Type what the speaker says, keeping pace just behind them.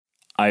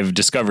I've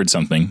discovered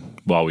something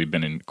while we've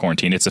been in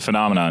quarantine. It's a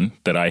phenomenon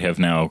that I have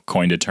now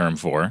coined a term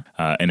for,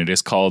 and it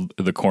is called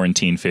the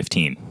Quarantine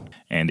 15.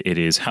 And it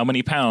is how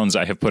many pounds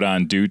I have put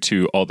on due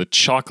to all the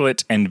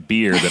chocolate and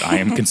beer that I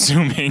am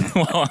consuming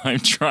while I'm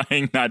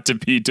trying not to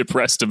be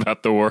depressed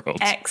about the world.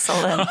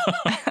 Excellent.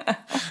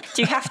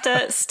 Do you have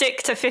to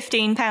stick to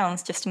 15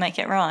 pounds just to make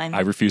it rhyme?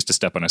 I refuse to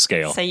step on a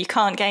scale. So you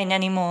can't gain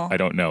any more? I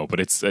don't know, but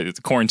it's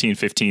Quarantine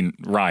 15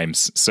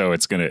 rhymes, so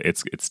it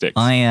sticks.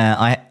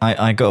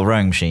 I got a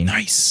rowing machine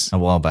Nice. a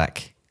while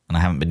back, and I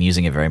haven't been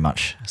using it very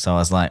much. So I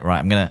was like, right,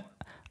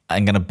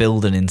 I'm gonna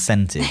build an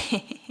incentive,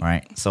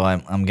 right? So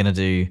I'm gonna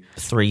do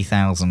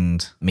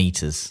 3,000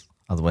 meters,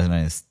 otherwise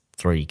known as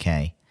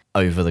 3K,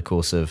 over the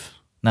course of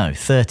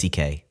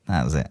 30K.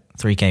 That was it.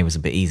 3K was a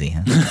bit easy,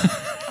 huh?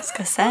 I was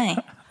going to say.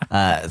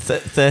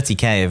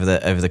 30K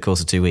over the course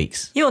of 2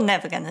 weeks. You're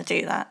never going to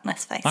do that,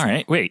 let's face it. All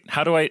right, wait.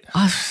 How do I?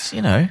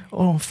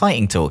 All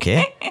fighting talk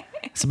here.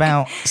 It's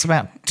about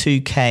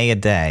 2K a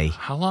day.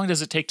 How long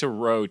does it take to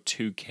row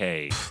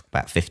 2K?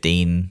 About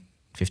 15,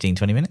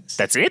 20 minutes.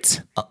 That's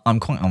it? I'm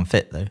quite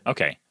unfit though.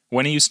 Okay.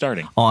 When are you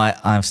starting? Oh,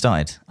 I've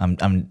started. I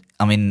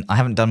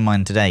haven't done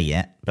mine today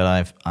yet,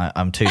 but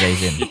I'm 2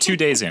 days in. You're 2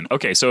 days in.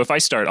 Okay, so if I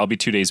start, I'll be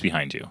 2 days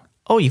behind you.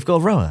 Oh, you've got a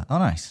rower. Oh,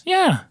 nice.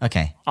 Yeah.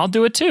 Okay. I'll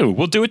do it too.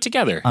 We'll do it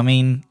together. I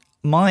mean,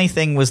 my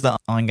thing was that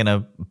I'm going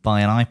to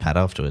buy an iPad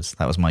afterwards.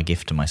 That was my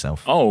gift to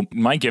myself. Oh,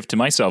 my gift to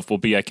myself will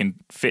be I can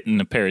fit in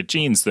a pair of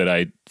jeans that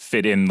I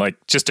fit in like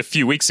just a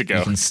few weeks ago.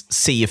 You can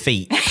see your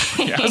feet.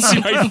 Yeah, I'll see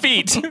my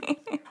feet.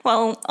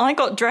 Well, I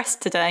got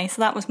dressed today,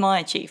 so that was my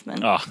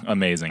achievement. Oh,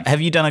 amazing. Have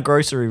you done a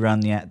grocery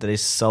run yet that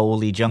is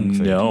solely junk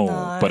food?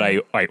 No, but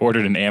I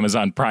ordered an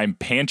Amazon Prime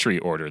pantry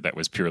order that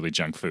was purely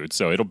junk food,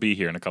 so it'll be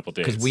here in a couple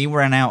days. Because we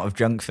ran out of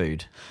junk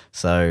food.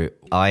 So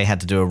I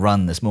had to do a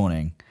run this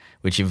morning,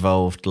 which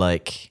involved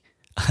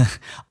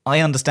I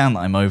understand that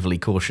I'm overly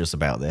cautious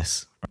about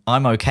this.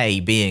 I'm okay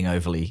being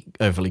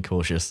overly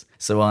cautious.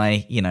 So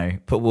I,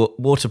 put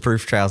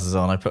waterproof trousers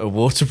on. I put a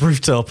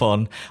waterproof top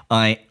on.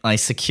 I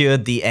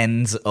secured the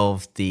ends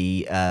of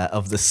the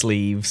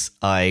sleeves.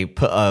 I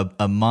put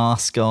a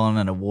mask on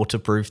and a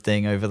waterproof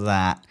thing over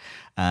that.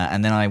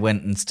 And then I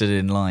went and stood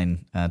in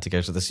line to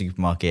go to the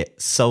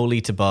supermarket solely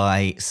to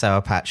buy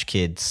Sour Patch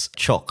Kids,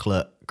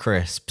 chocolate,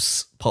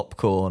 crisps,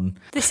 popcorn.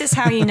 This is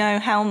how you know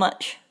how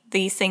much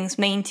these things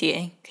mean to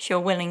you, because you're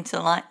willing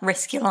to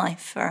risk your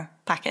life for a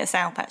packet of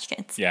Sour Patch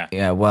Kids. Yeah.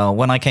 Yeah, well,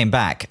 when I came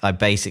back, I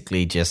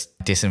basically just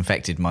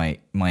disinfected my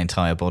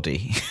entire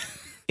body.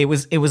 It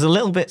was a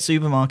little bit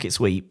Supermarket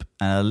Sweep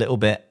and a little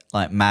bit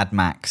like Mad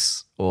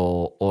Max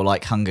or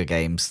like Hunger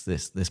Games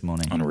this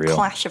morning. Unreal.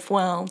 Clash of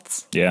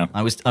Worlds. Yeah.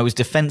 I was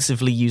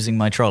defensively using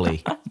my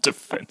trolley.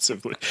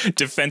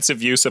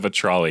 Defensive use of a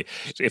trolley.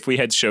 If we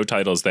had show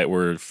titles that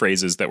were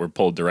phrases that were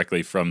pulled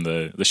directly from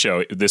the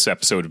show, this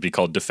episode would be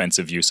called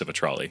Defensive Use of a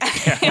Trolley.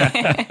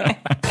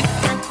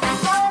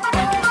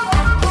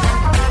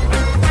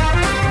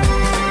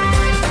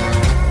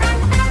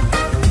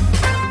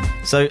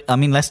 So,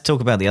 let's talk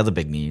about the other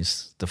big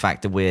news. The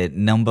fact that we're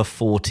number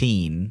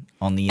 14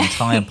 on the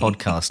entire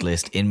podcast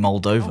list in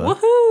Moldova.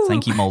 Woohoo!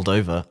 Thank you,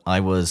 Moldova. I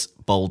was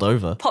bowled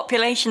over.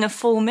 Population of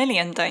 4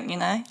 million, don't you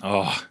know?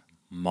 Oh,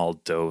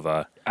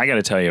 Moldova. I got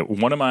to tell you,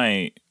 one of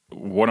my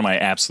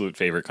absolute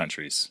favorite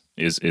countries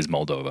is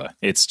Moldova.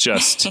 It's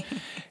just,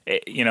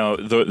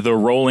 the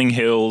rolling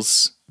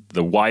hills,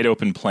 the wide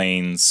open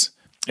plains.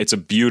 It's a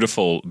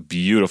beautiful,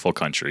 beautiful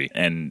country.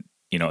 And,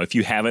 if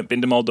you haven't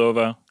been to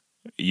Moldova,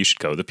 you should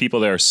go. The people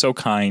there are so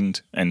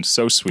kind and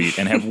so sweet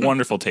and have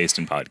wonderful taste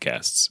in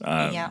podcasts.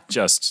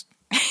 Just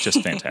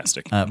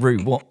fantastic. Rue,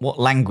 what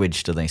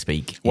language do they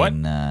speak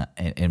in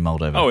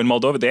Moldova? Oh, in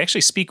Moldova, they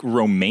actually speak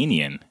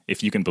Romanian,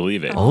 if you can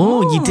believe it.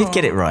 Oh, you did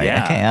get it right.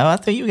 Yeah. Okay, I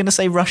thought you were going to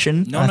say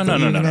Russian. No. Come on.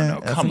 You're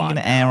going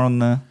to err on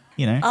the,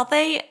 Are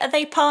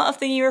they part of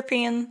the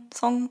European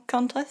Song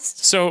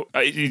Contest? So,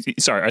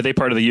 sorry, are they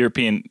part of the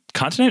European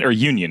continent or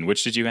Union?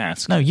 Which did you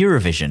ask? No,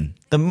 Eurovision.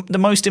 The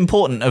most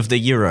important of the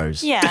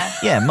Euros. Yeah.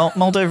 Yeah,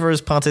 Moldova has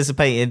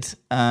participated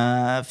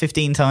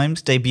 15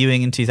 times,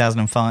 debuting in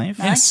 2005.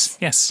 Nice.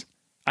 Yes.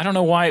 I don't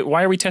know why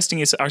are we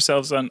testing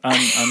ourselves on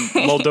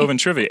Moldovan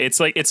trivia? It's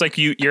like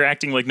you're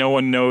acting like no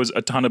one knows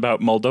a ton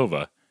about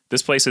Moldova.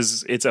 This place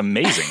it's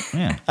amazing.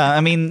 Yeah.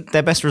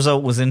 Their best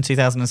result was in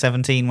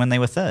 2017 when they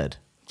were third.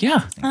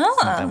 Yeah.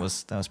 That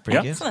was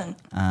pretty good. Excellent.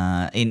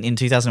 In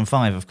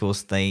 2005, of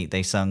course,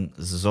 they sung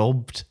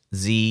Zobt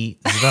Z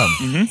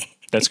Zub.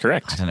 That's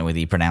correct. I don't know whether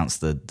you pronounce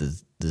the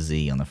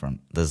Z on the front,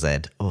 the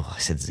Z. Oh, I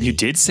said Z. You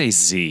did say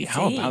Z.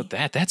 How about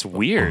that? That's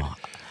weird.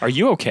 Are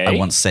you okay? I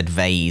once said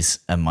vase,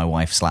 and my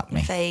wife slapped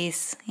me.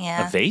 Phase,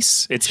 yeah. A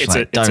vase?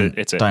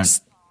 Don't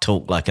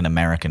talk like an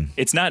American.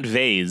 It's not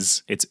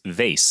vase. It's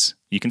vase.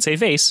 You can say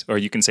vase, or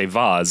you can say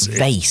vase.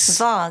 Vase.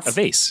 Vase. A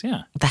vase.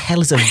 Yeah. What the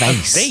hell is a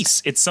vase?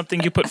 Vase. It's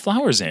something you put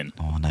flowers in.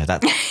 Oh no,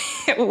 that.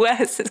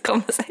 Where's this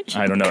conversation?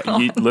 I don't know.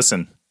 gone?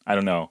 Listen. I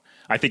don't know.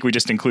 I think we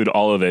just include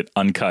all of it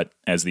uncut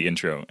as the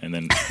intro, and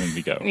then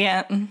we go.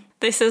 Yeah.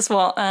 This is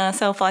what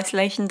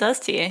self-isolation does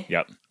to you.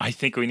 Yep. I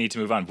think we need to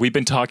move on. We've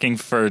been talking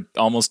for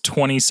almost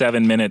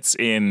 27 minutes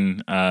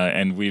in,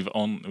 and we've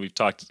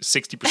talked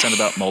 60%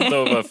 about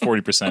Moldova,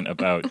 40%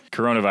 about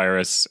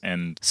coronavirus,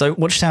 and So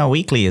Watchtower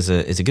Weekly is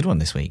a good one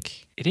this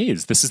week. it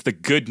is. This is the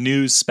good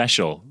news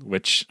special,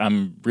 which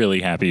I'm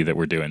really happy that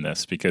we're doing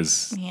this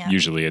because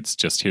usually it's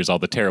just here's all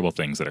the terrible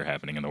things that are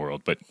happening in the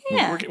world, but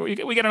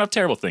we got enough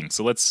terrible things,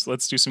 so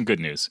let's do some good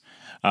news.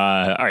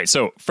 All right,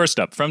 so first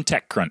up from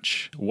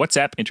TechCrunch,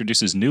 WhatsApp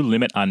introduces new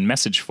limit on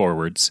message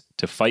forwards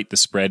to fight the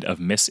spread of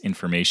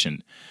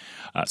misinformation.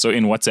 So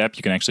in WhatsApp,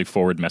 you can actually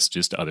forward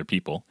messages to other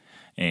people.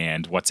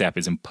 And WhatsApp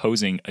is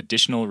imposing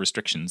additional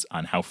restrictions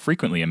on how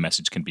frequently a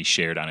message can be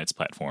shared on its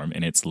platform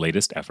in its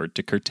latest effort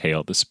to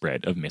curtail the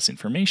spread of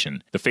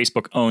misinformation. The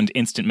Facebook-owned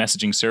instant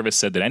messaging service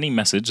said that any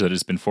message that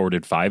has been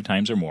forwarded 5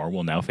 times or more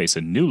will now face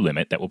a new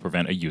limit that will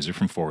prevent a user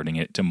from forwarding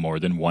it to more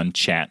than one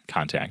chat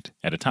contact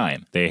at a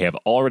time. They have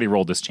already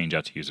rolled this change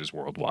out to users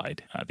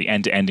worldwide. The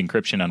end-to-end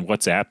encryption on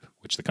WhatsApp,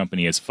 which the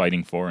company is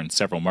fighting for in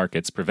several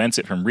markets, prevents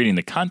it from reading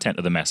the content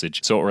of the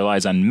message, so it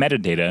relies on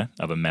metadata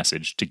of a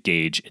message to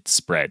gauge its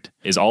spread.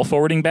 Is all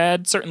forwarding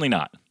bad? Certainly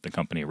not, the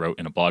company wrote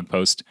in a blog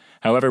post.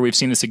 However, we've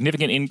seen a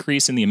significant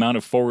increase in the amount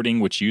of forwarding,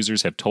 which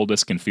users have told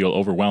us can feel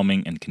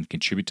overwhelming and can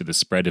contribute to the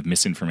spread of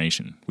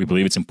misinformation. We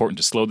believe it's important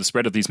to slow the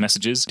spread of these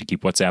messages to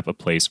keep WhatsApp a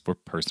place for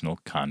personal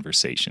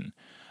conversation.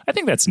 I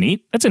think that's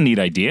neat. That's a neat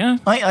idea.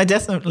 I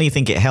definitely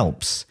think it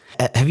helps.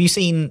 Have you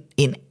seen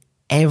in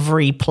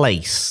every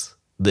place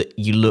that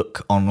you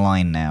look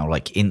online now,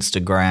 like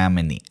Instagram,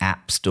 in the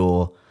App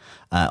Store,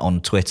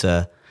 on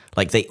Twitter,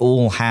 like they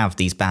all have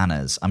these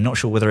banners. I'm not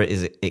sure whether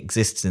it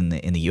exists in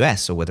the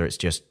US or whether it's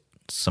just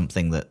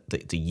something that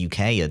the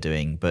UK are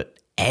doing, but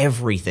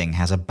everything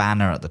has a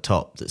banner at the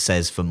top that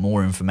says, for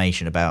more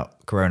information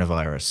about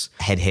coronavirus,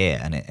 head here,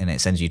 and it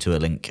sends you to a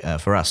link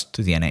for us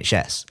to the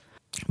NHS.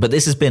 But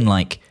this has been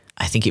like,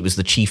 I think it was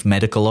the chief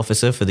medical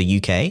officer for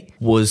the UK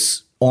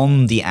was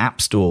on the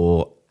App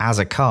Store as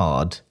a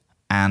card,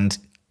 and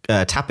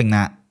tapping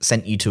that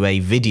sent you to a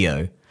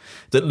video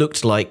that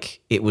looked like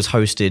it was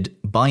hosted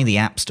by the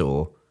App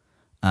Store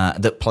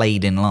that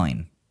played in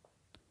line.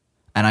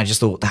 And I just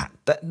thought that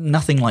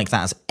nothing like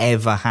that has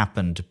ever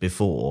happened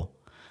before.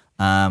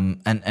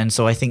 And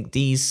so I think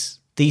these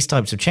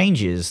types of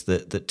changes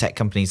that tech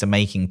companies are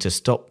making to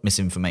stop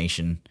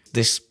misinformation,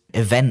 this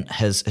event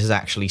has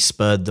actually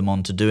spurred them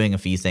on to doing a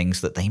few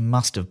things that they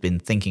must have been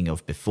thinking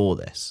of before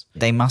this.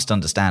 They must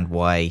understand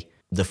why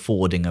the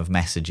forwarding of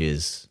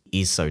messages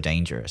is so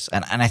dangerous.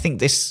 And I think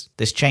this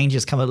change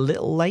has come a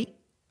little late,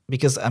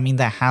 because, I mean,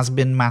 there has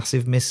been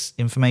massive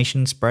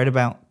misinformation spread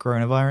about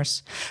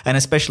coronavirus, and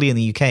especially in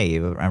the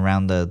UK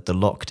around the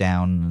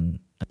lockdown and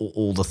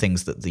all the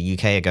things that the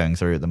UK are going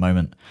through at the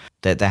moment.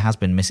 There has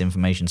been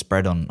misinformation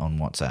spread on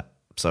WhatsApp.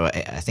 So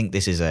I think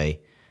this is a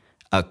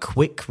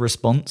quick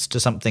response to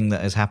something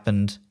that has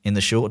happened in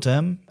the short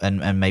term,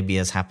 and maybe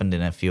has happened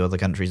in a few other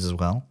countries as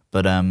well.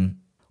 But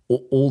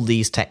all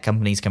these tech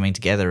companies coming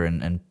together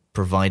and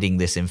providing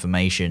this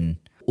information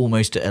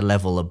almost at a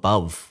level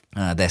above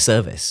their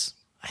service,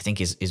 I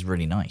think is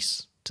really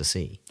nice to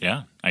see.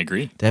 Yeah, I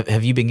agree.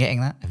 Have you been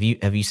getting that?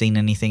 Have you seen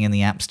anything in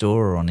the App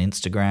Store or on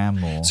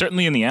Instagram? Or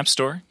Certainly in the App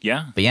Store,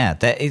 yeah. But yeah,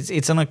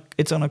 it's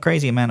on a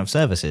crazy amount of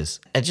services.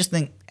 I just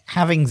think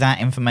having that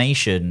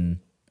information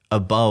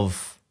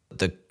above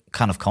the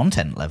kind of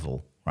content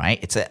level, right?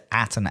 It's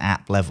at an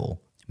app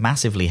level,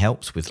 massively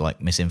helps with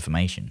like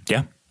misinformation.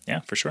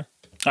 Yeah, for sure.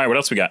 All right, what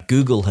else we got?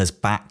 Google has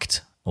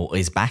backed or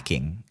is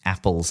backing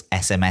Apple's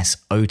SMS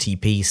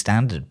OTP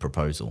standard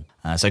proposal.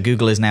 So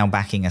Google is now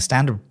backing a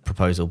standard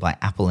proposal by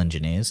Apple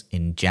engineers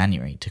in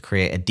January to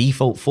create a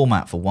default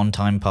format for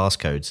one-time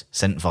passcodes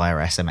sent via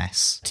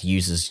SMS to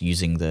users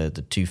using the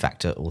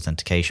two-factor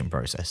authentication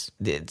process.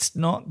 It's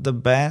not the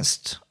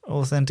best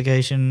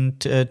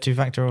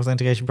two-factor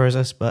authentication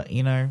process, but,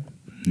 you know,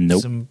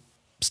 some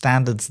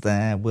standards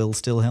there will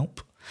still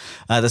help.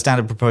 The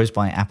standard proposed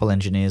by Apple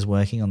engineers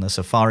working on the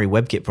Safari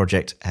WebKit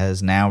project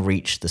has now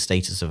reached the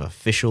status of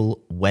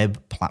official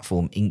web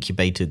platform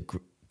incubator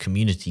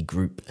community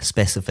group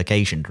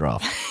specification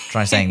draft.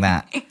 Try saying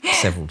that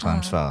several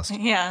times fast.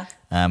 Yeah.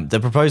 The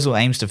proposal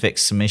aims to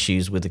fix some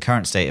issues with the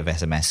current state of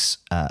SMS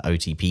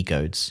OTP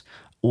codes,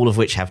 all of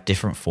which have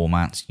different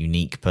formats,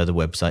 unique per the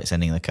website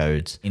sending the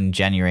codes. In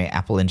January,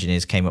 Apple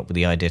engineers came up with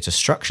the idea to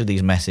structure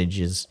these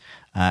messages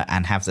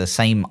and have the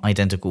same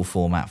identical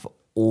format for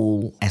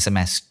all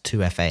SMS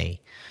 2FA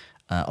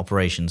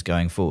operations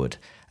going forward.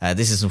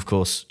 This is, of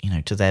course,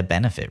 to their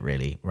benefit,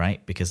 really,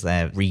 right? Because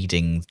they're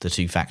reading the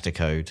two-factor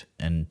code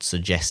and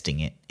suggesting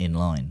it in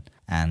line,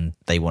 and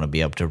they want to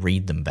be able to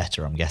read them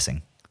better, I'm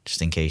guessing,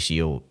 just in case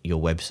your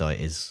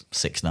website is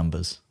 6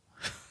 numbers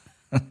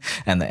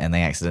and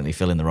they accidentally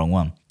fill in the wrong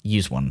one.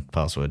 Use one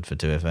password for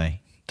 2FA.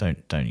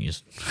 Don't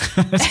use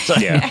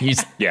don't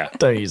use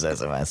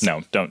SMS.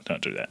 No,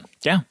 don't do that.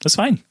 Yeah, that's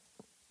fine.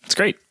 It's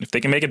great. If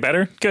they can make it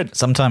better, good.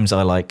 Sometimes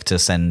I like to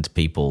send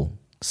people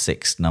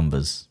 6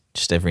 numbers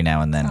just every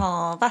now and then.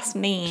 Oh, that's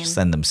mean.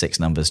 Send them 6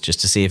 numbers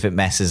just to see if it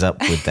messes up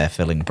with their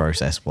filling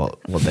process, what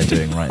they're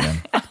doing right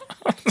then.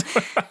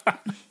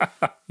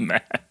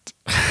 Matt.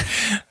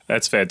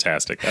 That's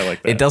fantastic. I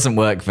like that. It doesn't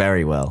work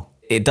very well.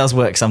 It does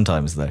work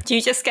sometimes, though. Do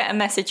you just get a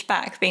message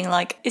back being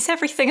like, is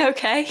everything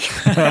okay?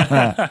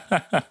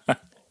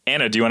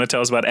 Anna, do you want to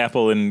tell us about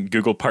Apple and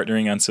Google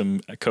partnering on some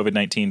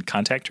COVID-19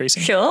 contact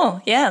tracing?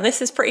 Sure, yeah,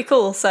 this is pretty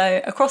cool.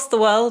 So across the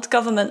world,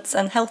 governments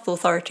and health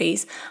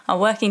authorities are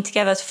working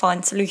together to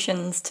find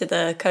solutions to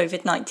the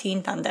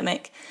COVID-19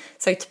 pandemic,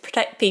 so to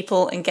protect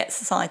people and get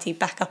society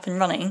back up and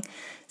running.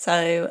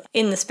 So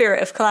in the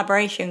spirit of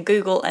collaboration,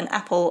 Google and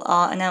Apple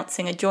are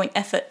announcing a joint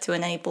effort to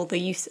enable the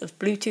use of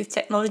Bluetooth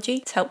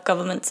technology to help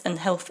governments and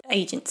health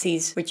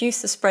agencies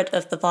reduce the spread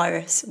of the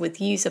virus,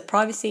 with user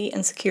privacy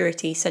and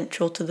security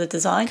central to the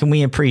design. Can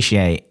we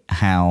appreciate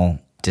how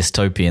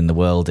dystopian the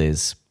world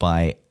is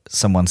by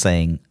someone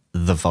saying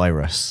the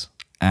virus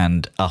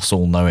and us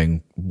all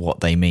knowing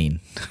what they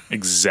mean?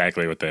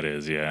 Exactly what that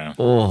is, yeah.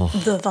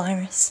 The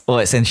virus. Oh,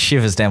 it sends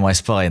shivers down my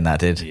spine, that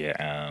did.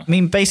 Yeah. I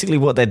mean, basically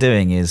what they're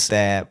doing is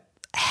they're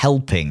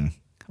helping,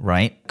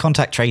 right?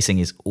 Contact tracing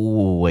is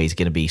always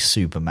going to be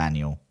super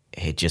manual.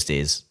 It just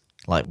is.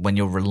 Like when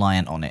you're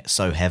reliant on it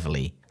so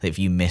heavily that if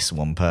you miss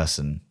one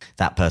person,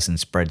 that person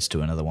spreads to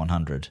another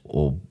 100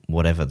 or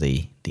whatever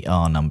the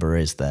R number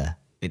is there.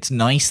 It's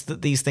nice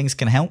that these things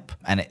can help,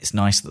 and it's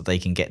nice that they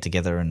can get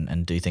together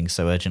and do things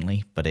so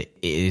urgently, but it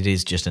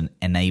is just an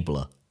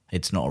enabler.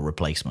 It's not a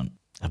replacement.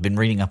 I've been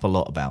reading up a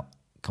lot about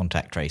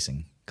contact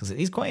tracing because it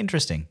is quite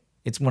interesting.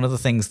 It's one of the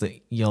things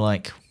that you're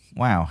like,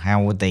 wow,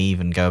 how would they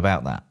even go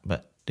about that?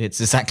 But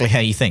it's exactly how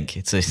you think.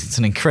 It's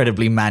an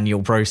incredibly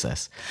manual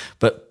process.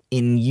 But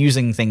in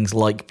using things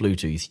like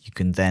Bluetooth, you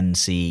can then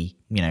see,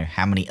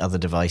 how many other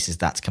devices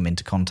that's come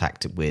into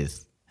contact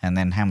with, and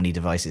then how many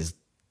devices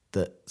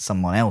that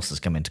someone else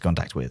has come into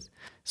contact with.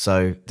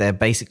 So they're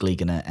basically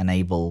going to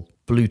enable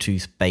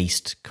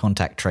Bluetooth-based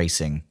contact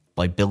tracing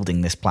by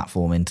building this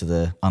platform into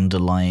the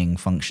underlying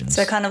functions.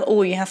 So kind of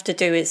all you have to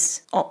do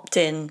is opt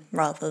in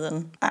rather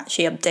than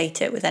actually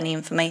update it with any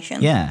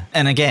information. Yeah.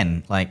 And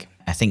again, I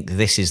think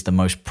this is the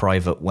most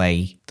private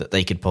way that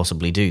they could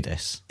possibly do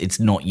this. It's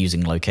not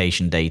using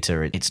location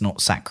data. It's not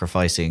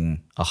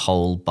sacrificing a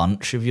whole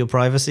bunch of your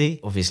privacy.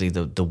 Obviously,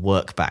 the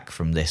work back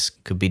from this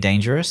could be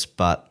dangerous,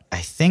 but I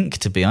think,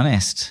 to be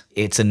honest,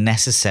 it's a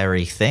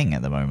necessary thing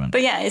at the moment.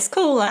 But yeah, it's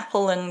cool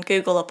Apple and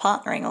Google are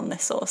partnering on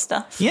this sort of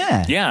stuff.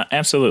 Yeah. Yeah,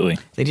 absolutely.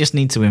 They just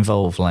need to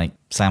involve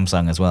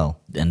Samsung as well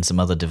and some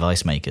other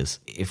device makers.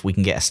 If we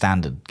can get a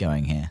standard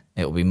going here,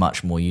 it will be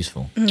much more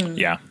useful.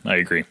 Yeah, I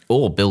agree.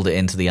 Or build it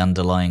into the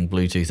underlying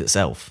Bluetooth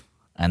itself.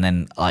 And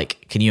then,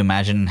 can you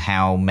imagine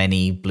how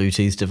many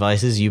Bluetooth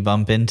devices you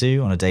bump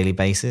into on a daily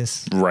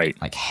basis? Right.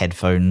 Like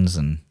headphones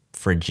and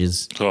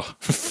fridges. Oh,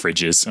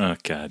 fridges. Oh,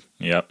 God.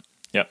 Yep.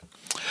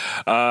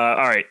 All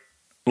right.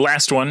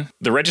 Last one.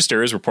 The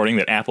Register is reporting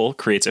that Apple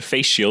creates a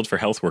face shield for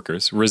health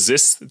workers,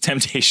 resists the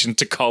temptation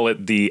to call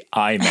it the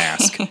eye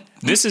mask.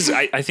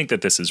 I think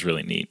that this is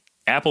really neat.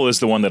 Apple is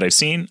the one that I've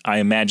seen. I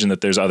imagine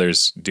that there's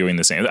others doing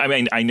the same. I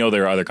mean, I know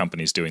there are other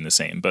companies doing the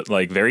same, but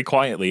very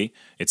quietly,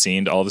 it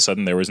seemed all of a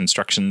sudden there was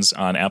instructions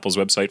on Apple's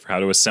website for how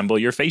to assemble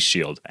your face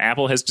shield.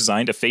 Apple has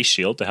designed a face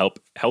shield to help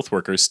health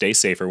workers stay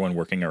safer when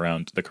working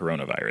around the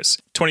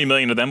coronavirus. 20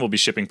 million of them will be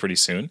shipping pretty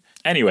soon.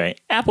 Anyway,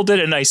 Apple did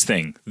a nice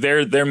thing.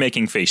 They're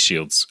making face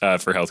shields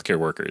for healthcare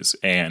workers,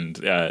 and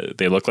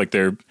they look like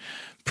they're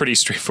pretty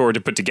straightforward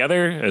to put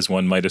together, as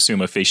one might assume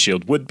a face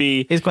shield would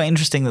be. It's quite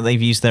interesting that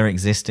they've used their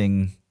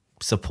existing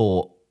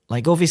support.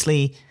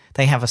 Obviously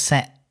they have a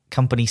set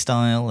company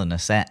style and a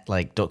set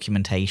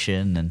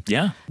documentation,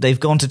 and they've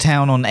gone to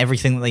town on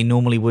everything that they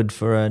normally would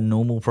for a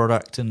normal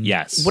product. And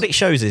yes, what it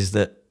shows is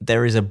that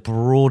there is a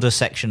broader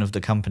section of the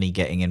company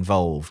getting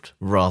involved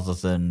rather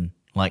than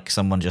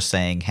someone just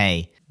saying,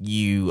 hey,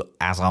 you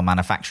as our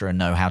manufacturer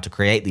know how to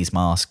create these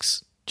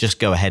masks, just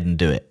go ahead and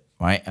do it,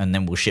 right? And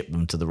then we'll ship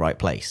them to the right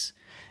place.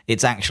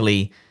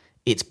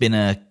 It's been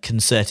a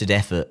concerted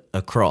effort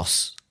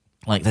across.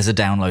 There's a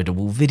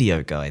downloadable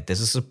video guide,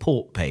 there's a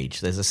support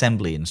page, there's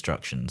assembly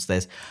instructions,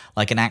 there's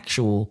an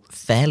actual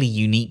fairly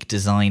unique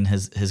design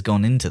has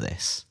gone into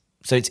this.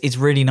 So it's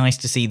really nice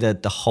to see the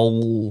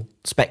whole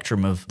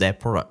spectrum of their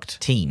product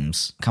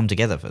teams come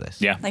together for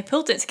this. Yeah. They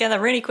pulled it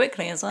together really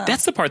quickly as well.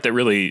 That's the part that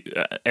really,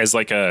 as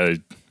a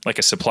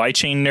supply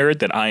chain nerd,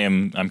 that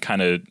I'm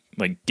kind of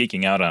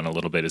geeking out on a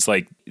little bit. Is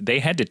they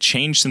had to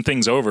change some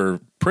things over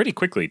pretty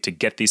quickly to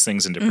get these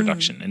things into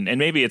production. And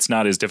maybe it's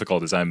not as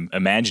difficult as I'm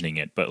imagining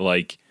it, but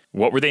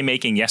what were they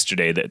making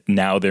yesterday that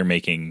now they're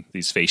making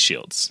these face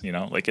shields?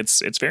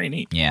 It's very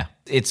neat. Yeah.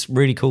 It's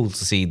really cool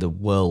to see the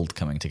world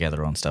coming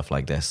together on stuff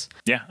like this.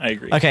 Yeah, I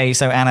agree. Okay,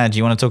 so Anna, do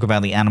you want to talk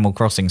about the Animal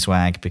Crossing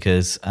swag?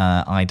 Because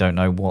I don't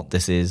know what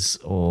this is,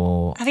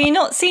 or... Have you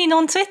not seen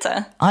on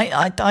Twitter?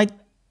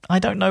 I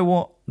don't know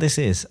what this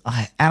is.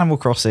 Animal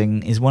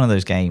Crossing is one of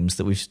those games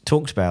that we've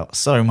talked about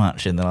so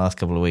much in the last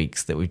couple of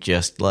weeks that we've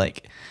just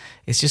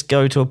it's just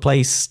go to a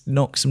place,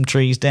 knock some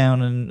trees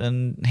down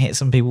and hit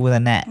some people with a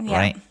net,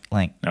 right?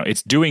 Like, No,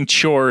 it's doing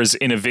chores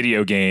in a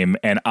video game,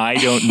 and I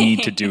don't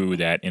need to do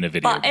that in a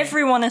video But game.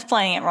 everyone is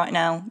playing it right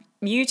now.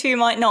 You two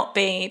might not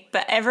be,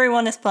 but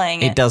everyone is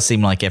playing it does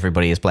seem like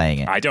everybody is playing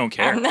it. I don't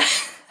care. And-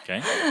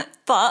 Okay.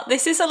 But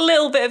this is a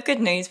little bit of good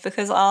news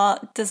because our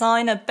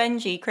designer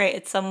Benji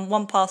created some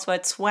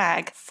 1Password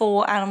swag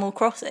for Animal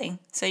Crossing.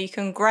 So you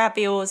can grab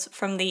yours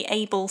from the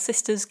Able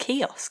Sisters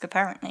kiosk,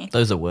 apparently.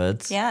 Those are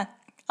words. Yeah.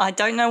 I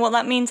don't know what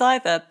that means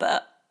either,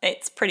 but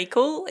it's pretty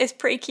cool. It's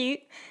pretty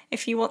cute.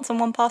 If you want some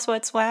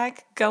 1Password swag,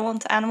 go on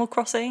to Animal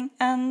Crossing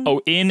and...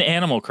 Oh, in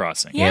Animal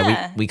Crossing.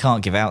 Yeah. We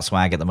can't give out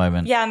swag at the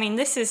moment. Yeah, I mean,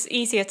 this is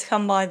easier to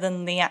come by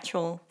than the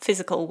actual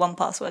physical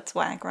 1Password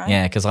swag, right?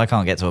 Yeah, because I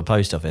can't get to a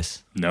post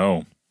office.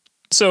 No.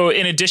 So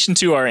in addition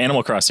to our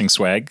Animal Crossing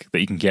swag that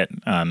you can get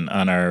on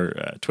our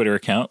Twitter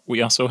account,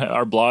 we also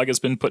our blog has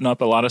been putting up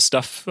a lot of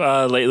stuff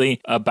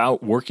lately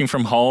about working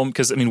from home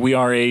because, I mean, we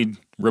are a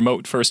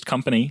remote first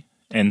company.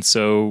 And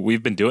so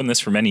we've been doing this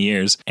for many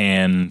years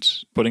and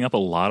putting up a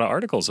lot of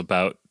articles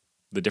about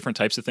the different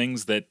types of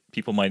things that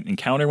people might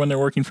encounter when they're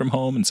working from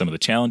home and some of the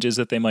challenges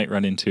that they might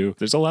run into.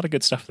 There's a lot of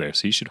good stuff there.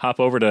 So you should hop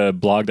over to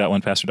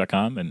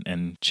blog.onepassword.com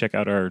and check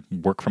out our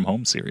work from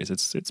home series.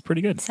 It's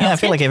pretty good. Yeah, I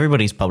feel like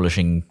everybody's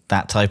publishing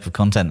that type of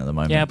content at the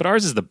moment. Yeah, but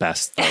ours is the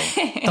best, though.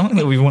 Something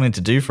that we've wanted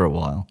to do for a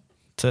while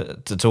to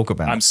talk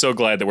about. I'm so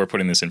glad that we're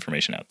putting this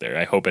information out there.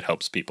 I hope it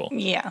helps people.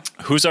 Yeah.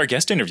 Who's our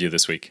guest interview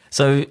this week?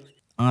 So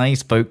I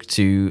spoke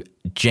to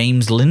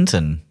James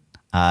Linton,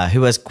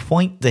 who has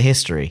quite the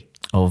history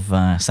of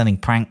sending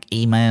prank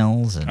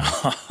emails. And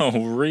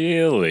Oh,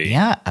 really?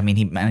 yeah, I mean,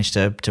 he managed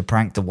to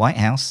prank the White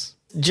House.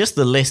 Just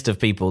the list of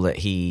people that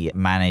he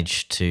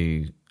managed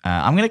to...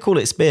 I'm going to call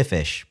it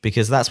spearfish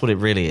because that's what it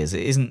really is.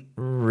 It isn't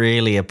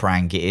really a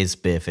prank. It is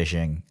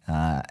spearfishing.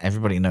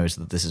 Everybody knows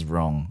that this is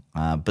wrong.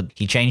 But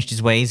he changed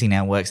his ways. He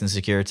now works in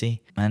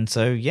security. And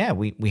so, yeah,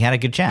 we had a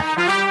good chat.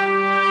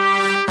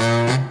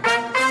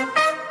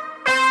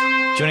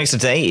 Joining us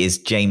today is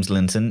James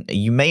Linton.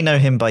 You may know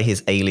him by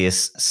his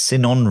alias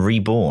Sinon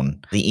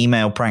Reborn, the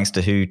email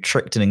prankster who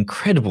tricked an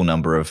incredible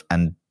number of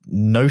and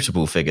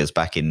notable figures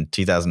back in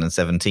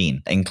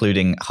 2017,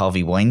 including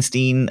Harvey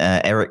Weinstein,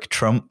 Eric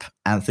Trump,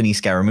 Anthony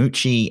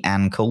Scaramucci,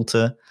 Ann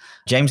Coulter.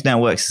 James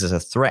now works as a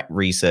threat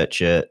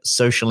researcher,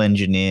 social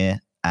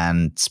engineer,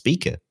 and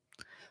speaker.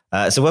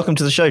 So welcome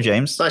to the show,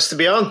 James. Nice to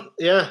be on.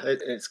 Yeah,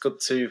 it's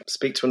good to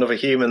speak to another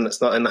human that's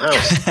not in the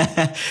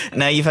house.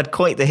 Now, you've had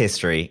quite the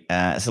history,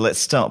 so let's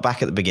start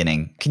back at the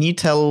beginning. Can you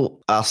tell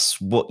us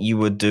what you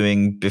were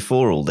doing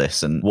before all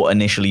this and what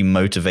initially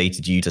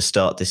motivated you to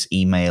start this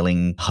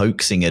emailing,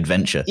 hoaxing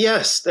adventure?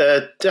 Yes,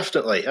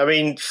 definitely. I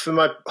mean, for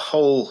my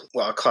whole,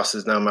 what our class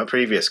is now my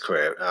previous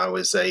career, I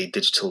was a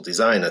digital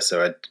designer.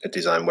 So I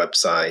designed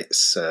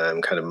websites,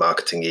 kind of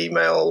marketing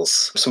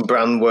emails, some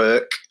brand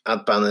work,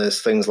 ad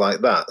banners, things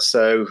like that.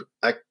 So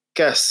I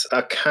guess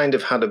I kind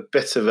of had a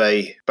bit of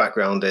a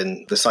background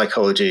in the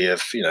psychology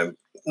of,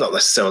 not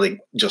necessarily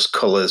just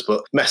colours,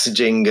 but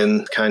messaging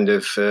and kind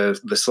of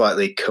the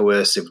slightly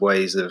coercive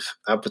ways of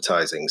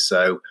advertising.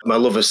 So my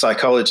love of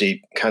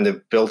psychology kind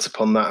of built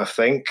upon that, I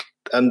think.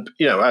 And,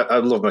 I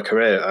love my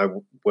career. I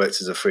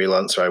worked as a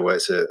freelancer. I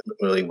worked at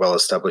really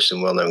well-established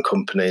and well-known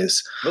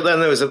companies. But then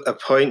there was a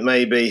point,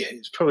 maybe,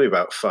 it's probably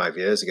about 5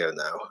 years ago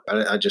now,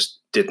 and I just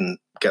didn't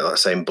get that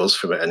same buzz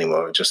from it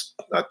anymore.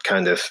 I'd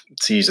kind of,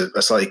 to use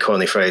a slightly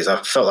corny phrase,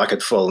 I felt like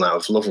I'd fallen out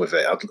of love with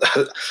it.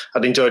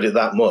 I'd enjoyed it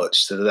that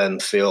much to then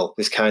feel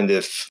this kind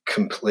of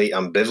complete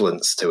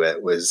ambivalence to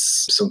it was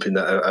something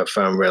that I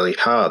found really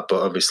hard.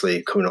 But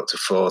obviously coming up to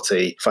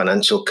 40,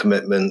 financial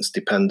commitments,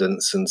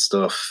 dependents and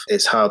stuff,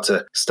 it's hard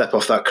to step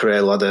off that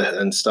career ladder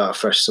and start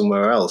fresh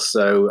somewhere else.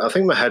 So I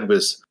think my head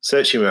was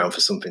searching around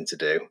for something to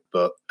do,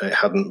 but it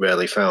hadn't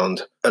really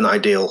found an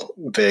ideal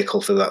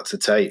vehicle for that to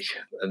take.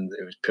 And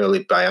it was purely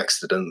by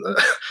accident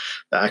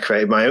that I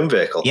created my own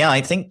vehicle. Yeah,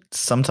 I think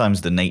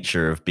sometimes the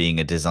nature of being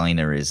a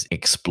designer is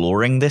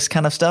exploring this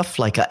kind of stuff.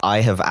 Like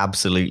I have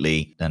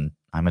absolutely, and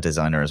I'm a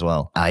designer as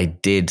well. I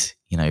did,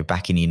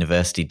 back in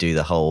university, do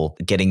the whole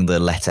getting the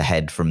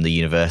letterhead from the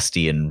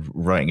university and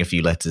writing a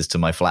few letters to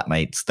my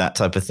flatmates, that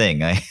type of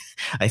thing.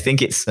 I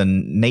think it's the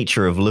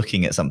nature of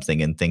looking at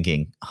something and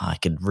thinking, I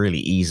could really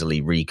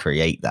easily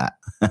recreate that.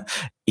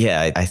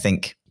 Yeah, I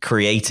think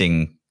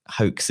creating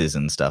hoaxes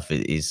and stuff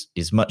is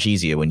much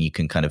easier when you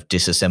can kind of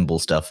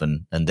disassemble stuff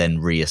and then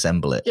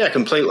reassemble it. Yeah,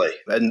 completely.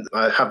 And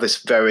I have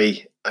this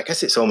very, I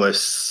guess it's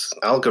almost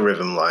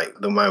algorithm-like,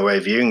 my way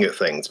of viewing at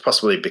things,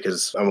 possibly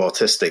because I'm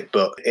autistic,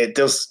 but it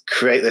does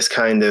create this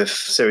kind of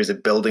series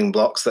of building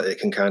blocks that it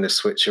can kind of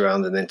switch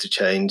around and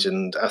interchange.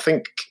 And I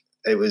think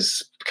it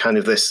was kind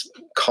of this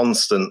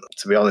constant,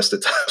 to be honest,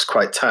 at times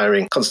quite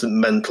tiring, constant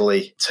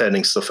mentally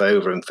turning stuff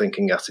over and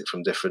thinking at it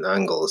from different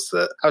angles,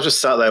 that I was just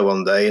sat there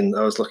one day and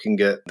I was looking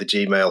at the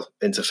Gmail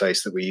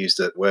interface that we used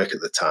at work at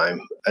the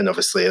time. And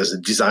obviously as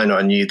a designer,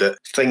 I knew that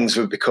things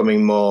were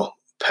becoming more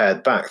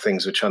pared back.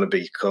 Things were trying to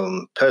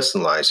become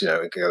personalized,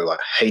 it would go like,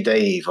 "Hey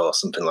Dave," or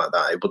something like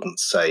that. It wouldn't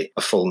say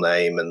a full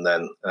name and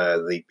then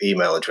the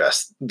email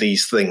address.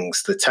 These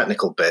things, the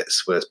technical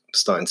bits, were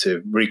starting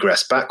to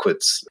regress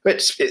backwards,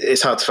 which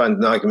it's hard to find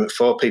an argument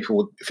for.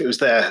 People, if it was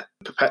there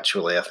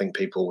perpetually, I think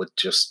people would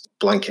just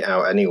blank it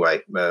out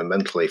anyway,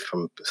 mentally,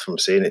 from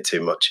seeing it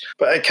too much.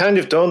 But it kind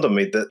of dawned on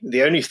me that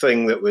the only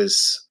thing that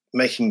was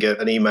making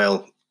an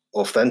email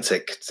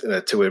authentic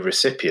to a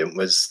recipient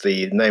was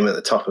the name at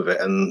the top of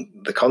it and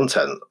the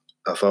content.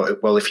 I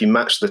thought, well, if you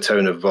match the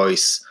tone of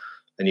voice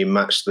and you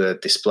match the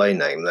display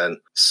name, then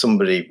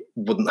somebody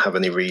wouldn't have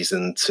any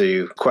reason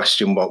to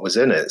question what was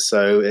in it.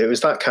 So it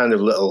was that kind of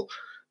little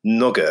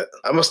nugget.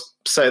 I must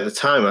say at the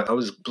time, I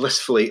was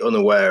blissfully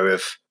unaware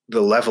of the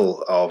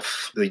level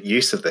of the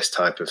use of this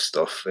type of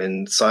stuff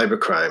in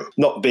cybercrime.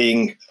 Not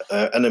being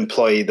an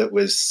employee that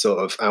was sort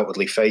of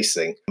outwardly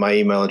facing, my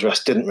email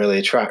address didn't really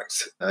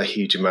attract a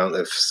huge amount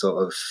of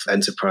sort of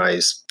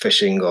enterprise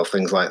phishing or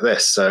things like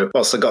this. So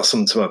whilst I got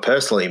some to my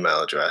personal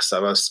email address, I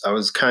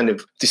was kind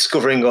of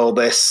discovering all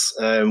this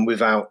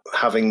without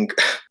having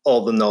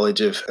all the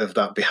knowledge of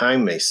that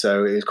behind me.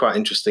 So it was quite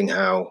interesting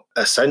how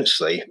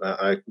essentially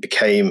I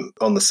became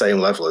on the same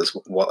level as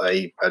what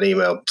an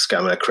email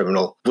scammer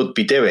criminal would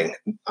be doing.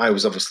 I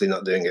was obviously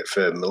not doing it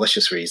for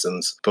malicious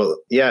reasons, but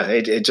yeah,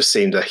 it just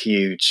seemed a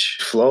huge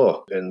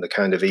flaw in the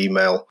kind of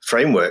email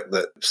framework,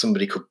 that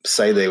somebody could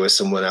say they were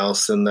someone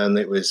else and then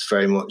it was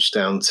very much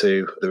down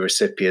to the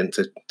recipient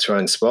to try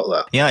and spot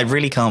that. Yeah, I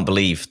really can't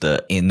believe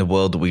that in the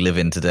world that we live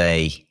in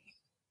today,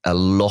 a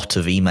lot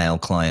of email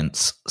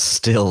clients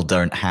still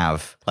don't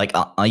have, like,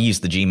 I use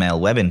the Gmail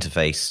web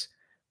interface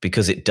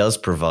because it does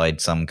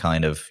provide some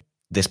kind of,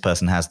 this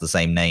person has the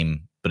same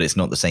name, but it's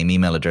not the same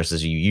email address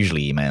as you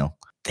usually email.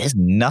 There's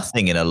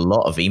nothing in a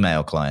lot of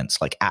email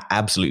clients, like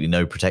absolutely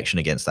no protection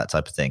against that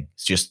type of thing.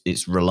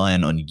 It's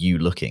reliant on you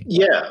looking.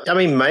 Yeah. I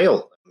mean,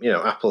 mail,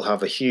 Apple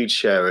have a huge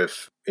share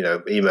of,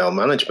 email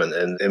management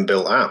and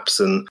inbuilt apps,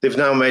 and they've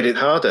now made it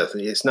harder.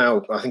 It's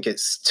now, I think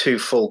it's 2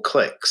 full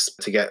clicks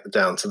to get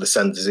down to the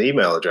sender's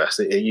email address.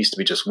 It used to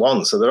be just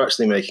 1. So they're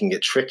actually making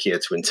it trickier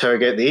to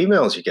interrogate the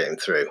emails you're getting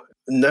through.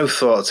 No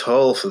thought at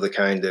all for the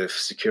kind of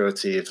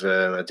security of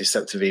a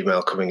deceptive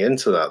email coming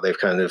into that. They've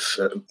kind of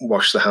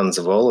washed the hands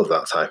of all of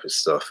that type of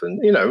stuff.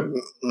 And,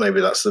 maybe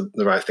that's the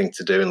right thing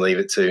to do and leave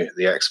it to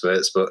the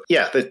experts. But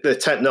yeah, the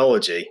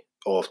technology,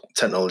 or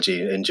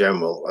technology in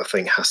general, I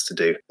think has to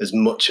do as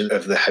much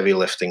of the heavy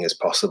lifting as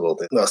possible.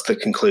 That's the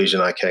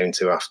conclusion I came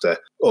to after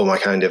all my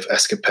kind of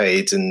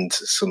escapades and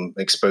some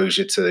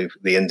exposure to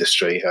the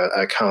industry.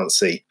 I can't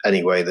see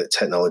any way that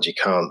technology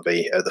can't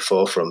be at the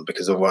forefront,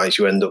 because otherwise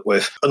you end up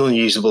with an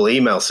unusable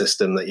email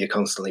system that you're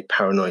constantly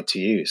paranoid to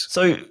use.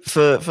 So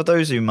for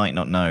those who might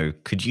not know,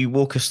 could you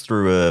walk us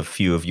through a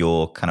few of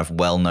your kind of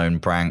well-known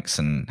pranks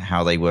and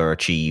how they were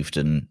achieved,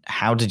 and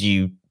how did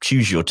you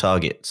choose your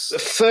targets? The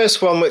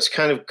first one which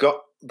kind of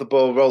got the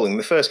ball rolling,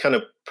 the first kind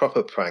of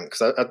proper prank,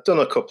 because I'd done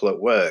a couple at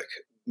work,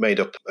 made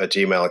up a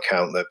Gmail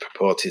account that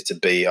purported to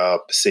be our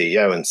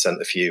CEO and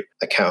sent a few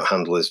account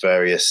handlers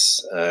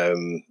various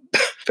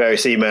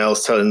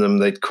emails telling them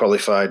they'd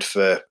qualified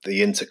for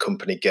the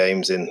intercompany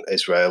games in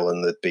Israel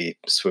and there'd be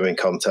swimming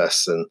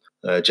contests and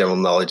general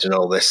knowledge and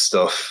all this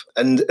stuff.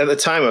 And at the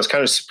time, I was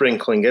kind of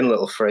sprinkling in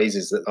little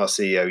phrases that our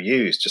CEO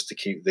used just to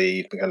keep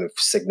the kind of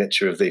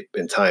signature of the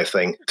entire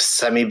thing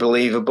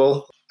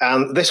semi-believable.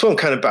 And this one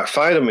kind of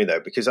backfired on me, though,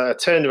 because I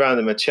turned around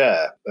in my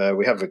chair.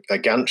 We have a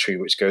gantry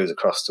which goes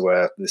across to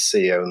where the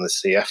CEO and the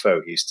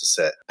CFO used to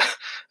sit.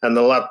 And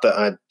the lad that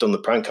I'd done the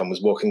prank on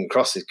was walking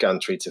across his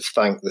gantry to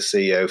thank the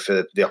CEO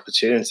for the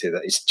opportunity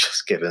that he's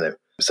just given him.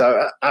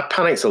 So I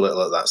panicked a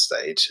little at that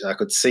stage. I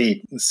could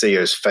see the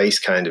CEO's face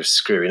kind of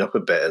screwing up a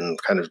bit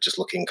and kind of just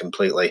looking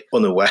completely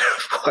unaware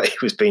of what he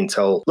was being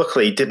told.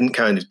 Luckily, he didn't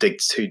kind of dig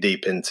too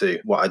deep into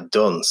what I'd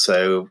done.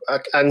 So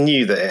I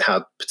knew that it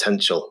had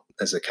potential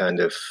as a kind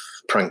of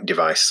prank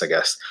device, I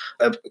guess,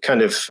 a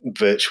kind of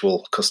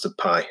virtual custard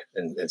pie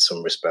in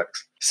some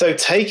respects. So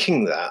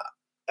taking that,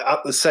 at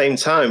the same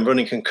time,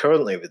 running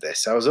concurrently with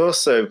this, I was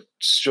also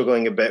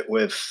struggling a bit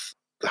with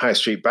the high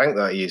street bank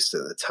that I used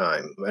at the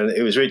time. And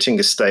it was reaching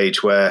a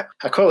stage where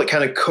I call it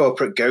kind of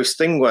corporate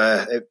ghosting,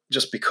 where it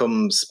just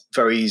becomes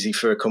very easy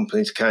for a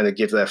company to kind of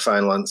give their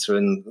final answer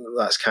and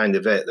that's kind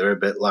of it. They're a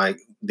bit like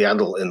the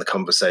adult in the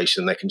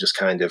conversation. They can just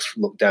kind of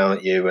look down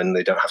at you and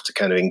they don't have to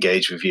kind of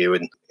engage with you.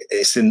 And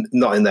it's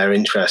not in their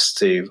interest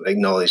to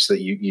acknowledge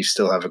that you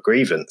still have a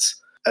grievance.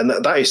 And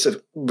that used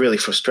to really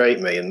frustrate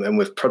me. And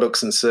with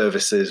products and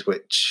services,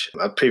 which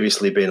I'd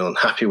previously been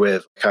unhappy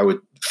with, I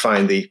would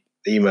find the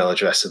email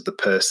address of the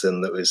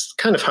person that was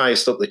kind of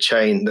highest up the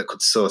chain that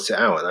could sort it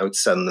out. And I would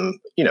send them,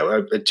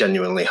 a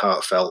genuinely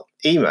heartfelt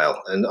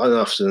email. And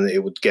often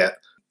it would get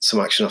some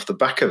action off the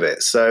back of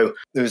it. So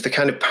there was the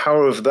kind of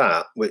power of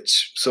that,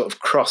 which sort of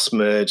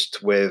cross-merged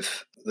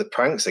with the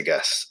pranks, I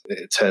guess.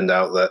 It turned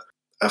out that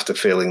after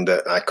feeling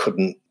that I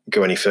couldn't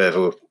go any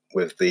further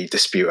with the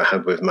dispute I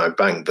had with my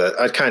bank, that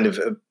I kind of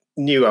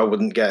knew I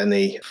wouldn't get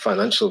any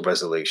financial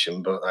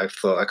resolution, but I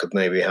thought I could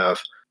maybe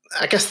have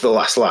I guess the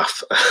last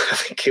laugh, I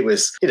think it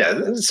was,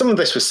 some of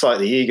this was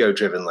slightly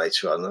ego-driven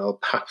later on. I'll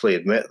happily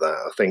admit that.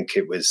 I think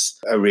it was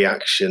a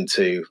reaction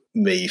to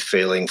me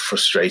feeling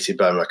frustrated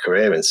by my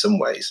career in some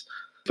ways.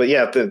 But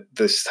yeah,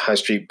 this High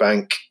Street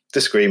Bank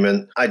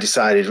disagreement, I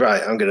decided,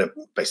 right, I'm going to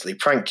basically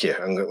prank you.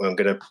 I'm going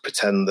to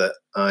pretend that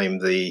I'm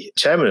the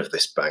chairman of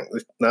this bank.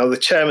 Now, the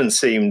chairman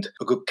seemed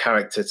a good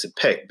character to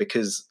pick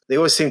because they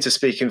always seem to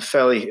speak in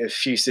fairly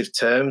effusive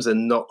terms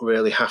and not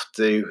really have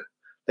to.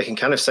 They can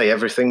kind of say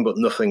everything but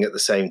nothing at the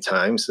same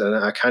time. So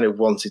I kind of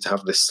wanted to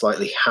have this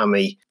slightly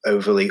hammy,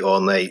 overly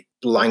ornate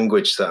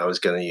language that I was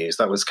going to use.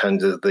 That was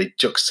kind of the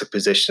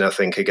juxtaposition, I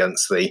think,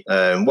 against the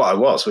what I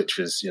was, which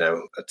was,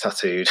 a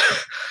tattooed,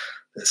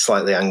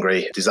 slightly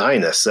angry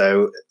designer.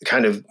 So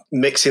kind of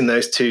mixing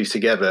those two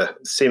together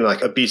seemed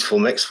like a beautiful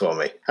mix for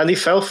me. And he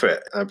fell for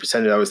it. I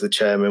pretended I was the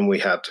chairman. We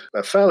had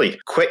a fairly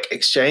quick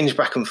exchange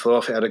back and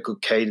forth. It had a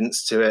good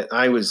cadence to it.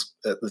 I was,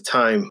 at the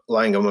time,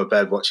 lying on my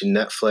bed watching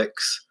Netflix.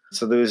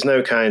 So there was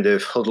no kind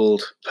of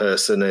huddled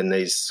person in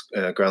his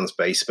Grand's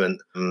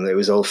basement. It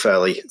was all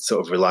fairly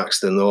sort of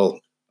relaxed and all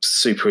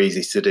super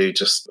easy to do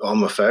just on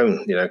my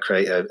phone,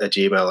 create a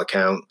Gmail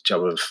account,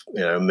 job of,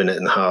 a minute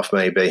and a half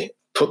maybe,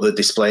 put the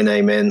display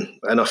name in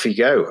and off you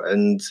go.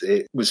 And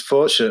it was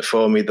fortunate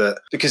for me that,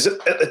 because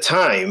at the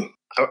time,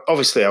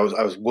 obviously I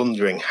was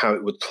wondering how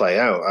it would play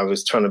out. I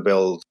was trying to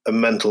build a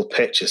mental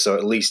picture so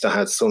at least I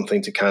had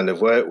something to kind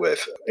of work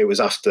with. It was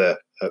after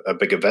a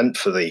big event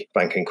for the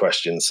bank in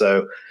question.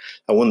 So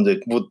I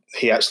wondered, would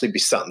he actually be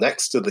sat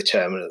next to the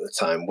chairman at the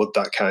time? Would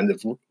that kind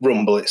of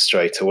rumble it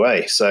straight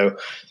away? So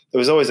there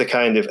was always a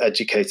kind of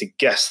educated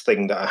guess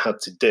thing that I had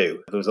to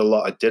do. There was a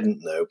lot I didn't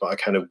know, but I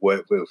kind of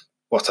worked with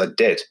what I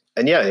did.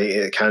 And yeah,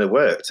 it kind of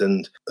worked.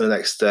 And the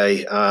next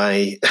day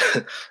I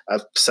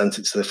sent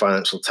it to the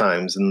Financial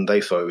Times and they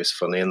thought it was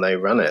funny and they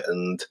ran it.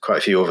 And quite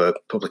a few other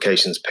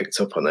publications picked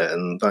up on it.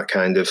 And that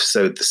kind of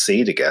sowed the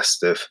seed, I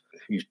guess, of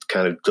you've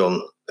kind of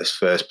done this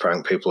first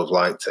prank, people have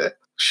liked it.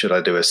 Should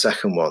I do a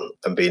second one?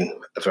 And being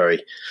a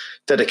very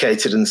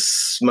dedicated and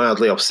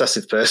mildly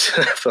obsessive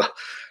person, I thought,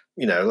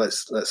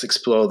 let's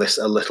explore this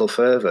a little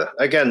further.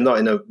 Again, not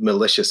in a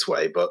malicious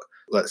way, but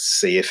let's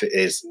see if it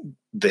is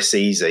this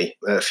easy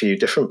at a few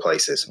different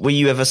places. Were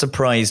you ever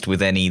surprised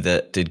with any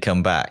that did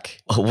come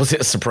back? Or was it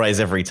a surprise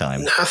every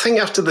time? I think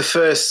after the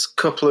first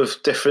couple of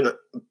different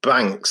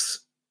banks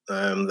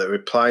that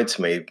replied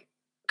to me,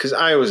 because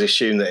I always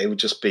assumed that it would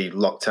just be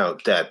locked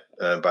out dead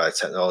by the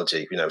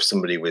technology. If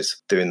somebody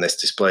was doing this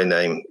display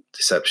name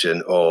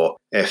deception, or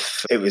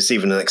if it was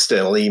even an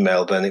external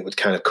email, then it would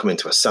kind of come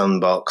into a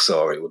sandbox,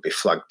 or it would be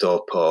flagged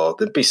up, or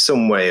there'd be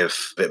some way of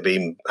it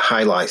being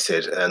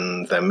highlighted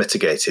and then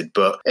mitigated.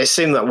 But it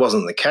seemed that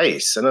wasn't the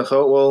case. And I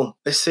thought, well,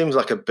 this seems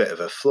like a bit of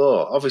a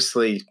flaw.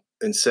 Obviously,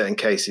 in certain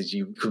cases,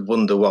 you could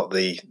wonder what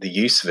the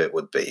use of it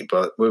would be.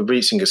 But we're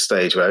reaching a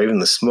stage where even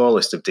the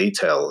smallest of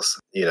details,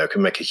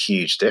 can make a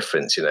huge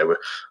difference.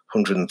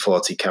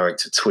 140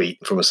 character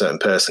tweet from a certain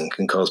person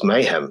can cause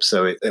mayhem.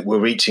 So we're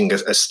reaching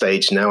a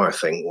stage now, I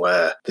think,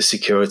 where the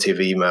security of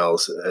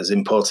emails, as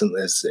important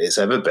as it's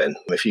ever been,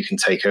 if you can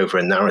take over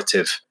a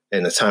narrative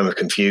in a time of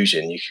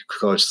confusion, you could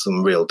cause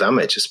some real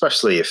damage,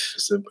 especially if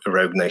it's a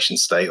rogue nation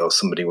state or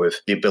somebody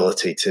with the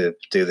ability to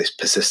do this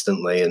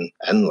persistently and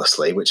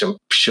endlessly, which I'm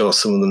sure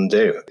some of them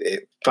do.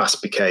 It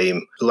fast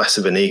became less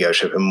of an ego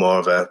trip and more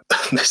of a,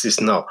 this is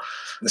not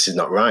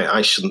right.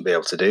 I shouldn't be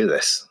able to do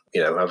this.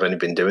 I've only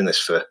been doing this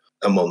for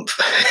a month.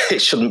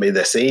 It shouldn't be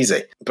this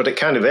easy, but it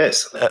kind of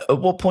is. At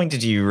what point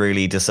did you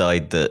really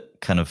decide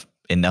that kind of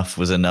enough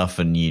was enough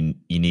and you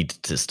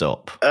needed to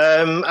stop?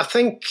 I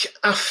think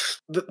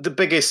the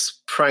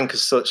biggest prank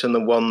as such, and the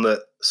one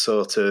that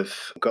sort of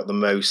got the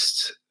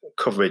most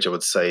coverage, I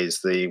would say,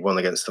 is the one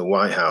against the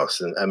White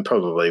House, and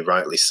probably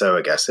rightly so,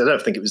 I guess. I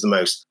don't think it was the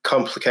most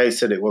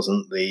complicated. It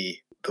wasn't the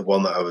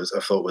one that I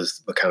thought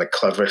was the kind of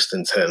cleverest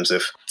in terms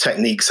of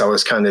techniques I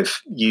was kind of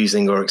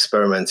using or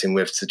experimenting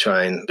with to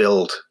try and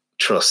build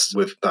trust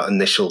with that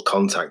initial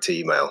contact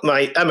email.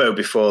 My MO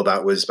before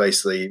that was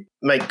basically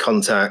make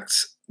contact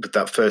with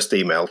that first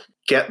email,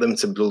 get them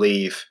to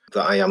believe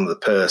that I am the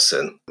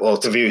person, or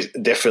to view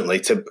it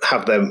differently, to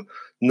have them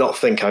not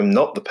think I'm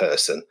not the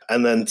person,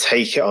 and then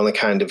take it on a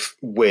kind of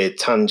weird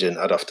tangent.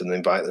 I'd often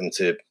invite them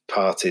to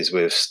parties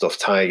with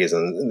stuffed tigers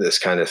and this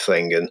kind of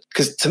thing. And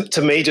because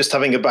to me, just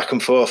having a back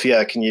and forth,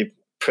 can you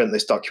print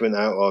this document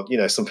out,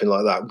 or, something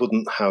like that,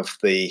 wouldn't have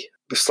the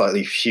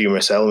slightly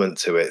humorous element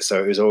to it.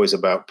 So it was always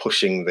about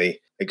pushing the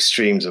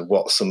extremes of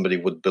what somebody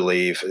would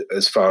believe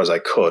as far as I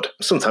could.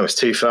 Sometimes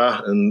too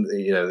far, and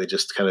they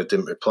just kind of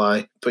didn't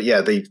reply. But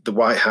yeah, the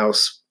White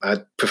House, I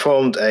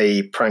performed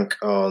a prank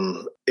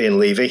on Ian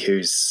Levy,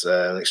 who's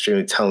an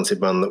extremely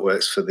talented man that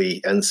works for the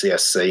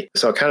NCSC.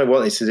 So I kind of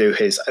wanted to do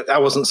his. I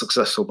wasn't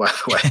successful, by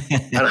the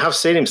way, and I have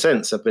seen him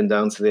since. I've been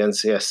down to the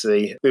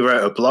NCSC. We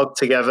wrote a blog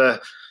together.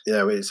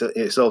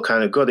 It's all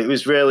kind of good. It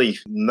was really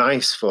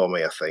nice for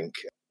me, I think.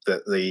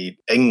 that the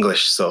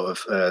English sort of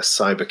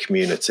cyber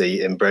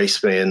community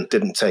embraced me and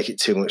didn't take it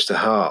too much to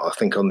heart. I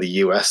think on the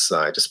US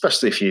side,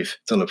 especially if you've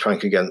done a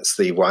prank against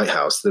the White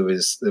House, there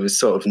was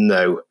sort of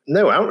no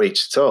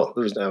outreach at all.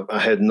 I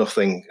heard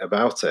nothing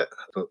about it.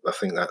 But I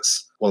think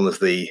that's one of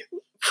the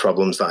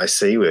problems that I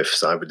see with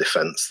cyber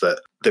defense,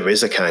 that there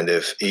is a kind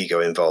of ego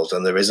involved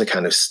and there is a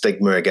kind of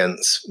stigma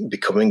against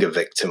becoming a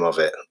victim of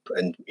it.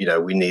 And,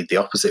 we need the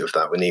opposite of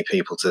that. We need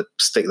people to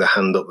stick their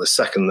hand up the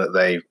second that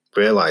they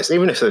realize,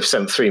 even if they've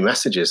sent 3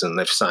 messages and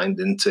they've signed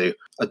into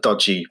a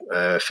dodgy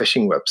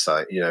phishing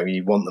website,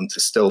 you want them to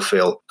still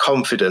feel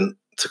confident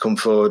to come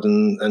forward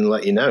and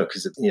let you know,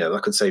 because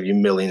that could save you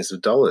millions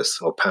of dollars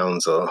or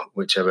pounds or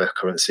whichever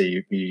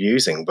currency you're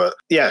using. But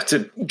yeah,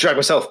 to drag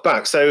myself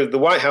back, so the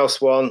White House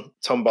one,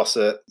 Tom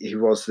Bossert, he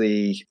was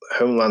the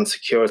Homeland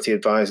Security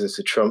Advisor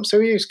to Trump, so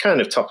he was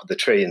kind of top of the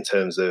tree in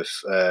terms of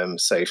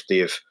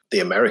safety of the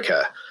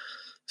America.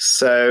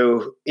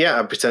 So yeah,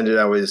 I pretended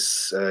I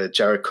was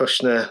Jared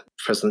Kushner,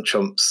 President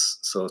Trump's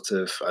sort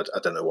of, I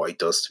don't know what he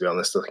does, to be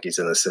honest. I think he's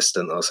an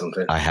assistant or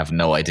something. I have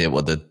no idea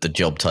what the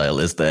job title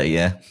is there,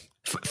 yeah.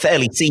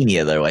 Fairly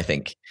senior, though, I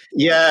think.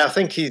 Yeah, I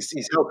think he's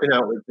helping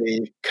out with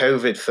the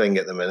COVID thing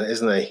at the minute,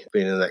 isn't he?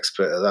 Being an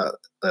expert at that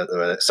at the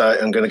minute. So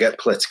I'm going to get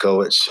political,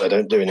 which I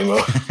don't do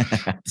anymore.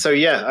 So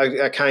yeah,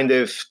 I kind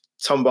of,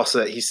 Tom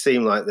Bossert, he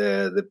seemed like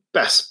the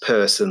best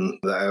person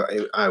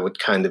that I would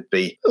kind of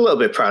be a little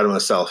bit proud of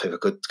myself if I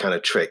could kind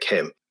of trick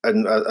him.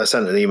 And I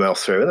sent an email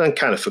through and then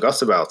kind of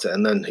forgot about it.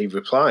 And then he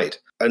replied.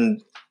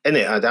 And in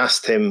it, I'd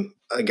asked him,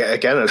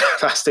 again,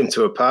 I'd asked him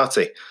to a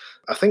party.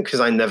 I think because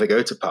I never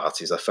go to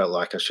parties, I felt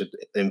like I should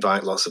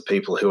invite lots of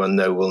people who I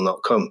know will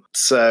not come.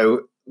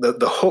 So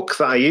the hook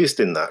that I used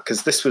in that,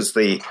 because this was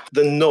the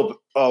nub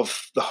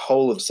of the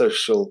whole of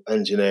social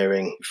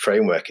engineering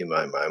framework in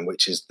my mind,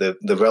 which is the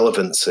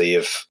relevancy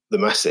of the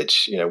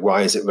message.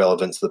 Why is it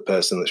relevant to the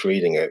person that's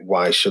reading it?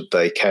 Why should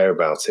they care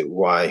about it?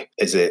 Why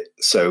is it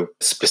so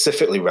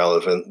specifically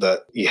relevant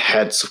that your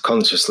head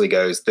subconsciously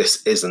goes,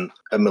 this isn't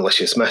a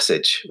malicious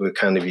message? We're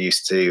kind of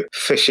used to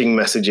phishing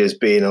messages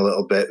being a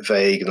little bit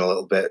vague and a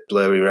little bit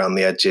blurry around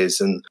the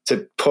edges, and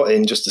to put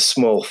in just a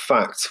small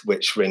fact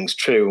which rings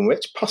true and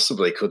which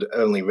possibly could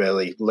only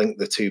really link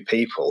the two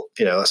people.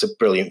 That's a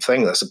brilliant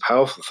thing. That's a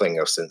powerful thing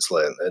I've since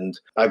learned. And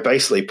I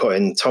basically put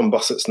in Tom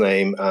Bossett's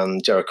name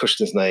and Jared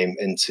Kushner's name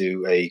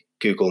into a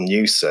Google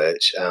News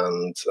search.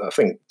 And I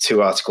think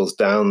 2 articles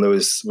down, there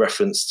was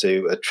reference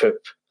to a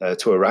trip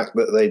to Iraq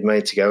that they'd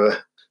made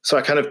together. So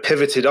I kind of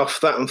pivoted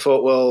off that and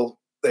thought, well,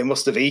 they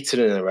must have eaten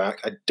in Iraq.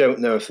 I don't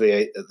know if they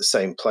ate at the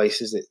same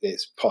places.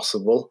 It's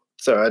possible.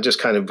 So I just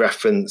kind of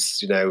referenced,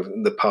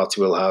 the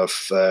party will have,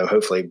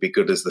 hopefully be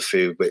good as the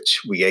food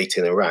which we ate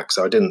in Iraq.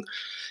 So I didn't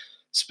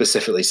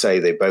specifically say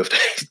they both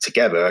ate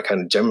together. I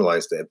kind of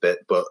generalized it a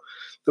bit, but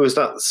there was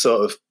that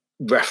sort of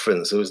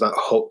reference. There was that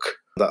hook,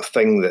 that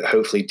thing that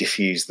hopefully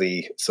diffused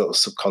the sort of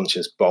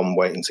subconscious bomb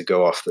waiting to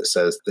go off that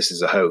says this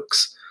is a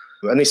hoax.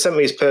 And he sent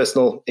me his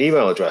personal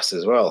email address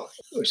as well,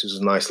 which was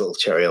a nice little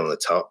cherry on the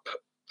top.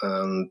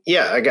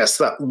 Yeah, I guess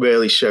that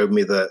really showed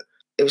me that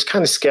it was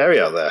kind of scary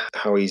out there,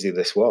 how easy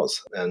this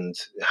was, and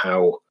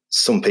how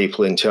some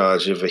people in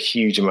charge of a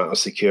huge amount of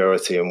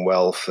security and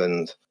wealth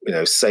and,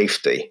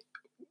 safety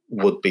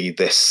would be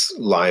this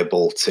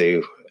liable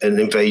to an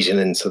invasion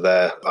into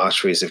their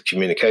arteries of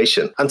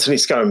communication. Anthony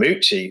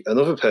Scaramucci,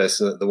 another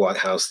person at the White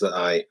House that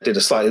I did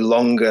a slightly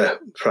longer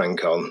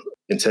prank on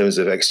in terms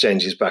of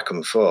exchanges back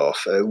and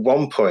forth. At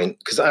one point,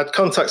 because I'd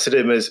contacted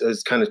him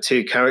as kind of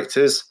 2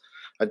 characters,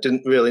 I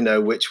didn't really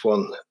know which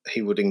one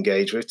he would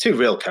engage with, 2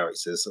 real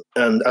characters.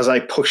 And as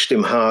I pushed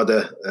him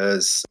harder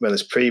as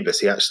Menace Priebus,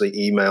 he actually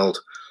emailed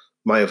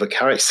my other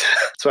character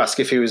to ask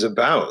if he was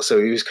about.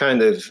 So he was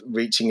kind of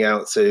reaching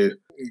out to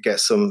get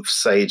some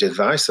sage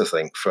advice, I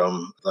think,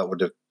 from, that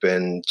would have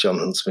been John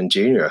Huntsman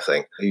Jr., I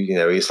think.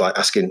 He's like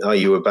asking, are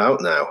you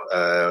about now?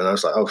 And I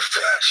was like, oh,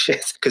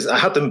 shit. Because I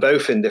had them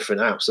both in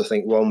different apps. I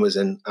think one was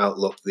in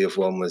Outlook, the other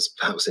one was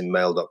perhaps in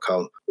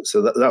mail.com.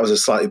 So that was a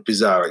slightly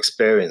bizarre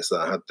experience,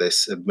 that I had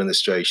this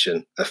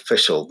administration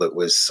official that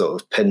was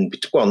sort of pinned,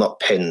 well, not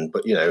pinned,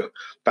 but,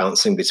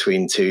 bouncing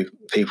between 2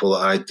 people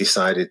that I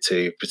decided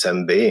to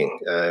pretend being,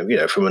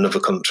 from another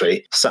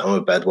country, sat on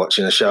a bed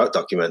watching a shark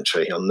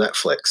documentary on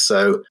Netflix.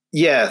 So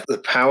yeah, the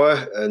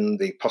power and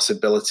the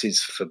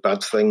possibilities for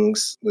bad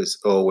things was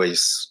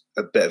always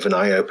a bit of an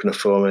eye-opener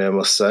for me, I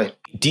must say.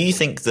 Do you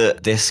think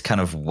that this kind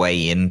of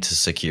way into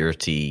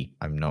security,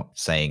 I'm not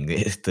saying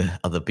that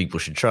other people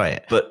should try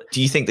it, but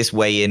do you think this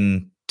way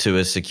into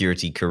a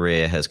security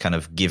career has kind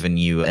of given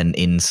you an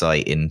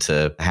insight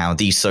into how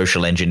these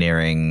social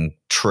engineering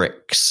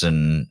tricks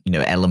and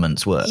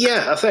elements work?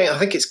 Yeah, I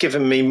think it's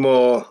given me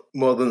more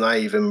than I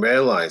even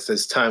realized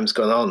as time's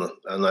gone on,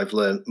 and I've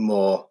learned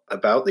more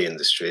about the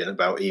industry and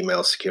about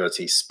email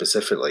security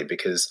specifically,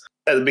 because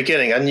at the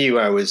beginning I knew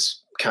I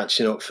was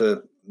catching up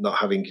for not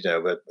having,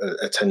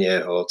 a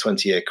 10-year or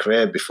 20-year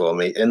career before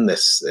me in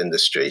this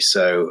industry.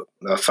 So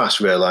I fast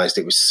realised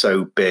it was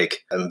so big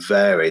and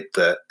varied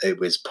that it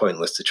was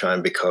pointless to try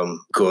and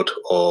become good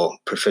or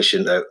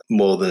proficient at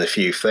more than a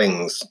few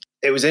things.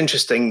 It was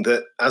interesting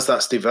that as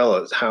that's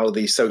developed, how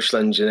the social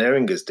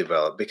engineering has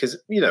developed, because,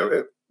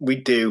 we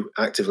do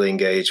actively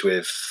engage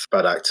with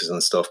bad actors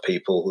and stuff,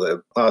 people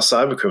that are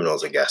cyber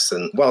criminals, I guess.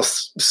 And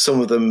whilst some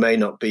of them may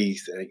not be,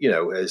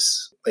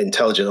 as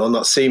intelligent or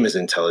not seem as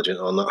intelligent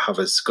or not have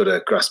as good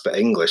a grasp at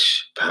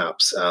English,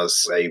 perhaps,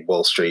 as a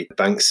Wall Street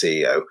bank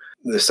CEO,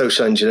 the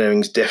social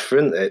engineering is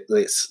different.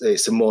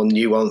 It's a more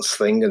nuanced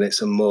thing, and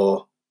it's a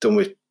more done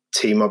with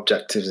team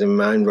objectives in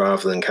mind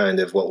rather than kind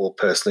of what will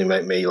personally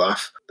make me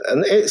laugh.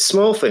 And it's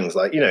small things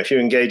like, if you're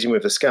engaging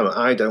with a scammer,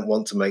 I don't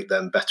want to make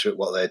them better at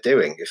what they're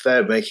doing. If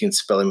they're making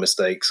spelling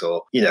mistakes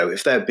or,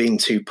 if they're being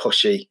too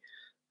pushy,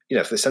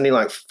 if they're sending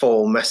like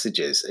 4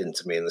 messages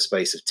into me in the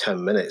space of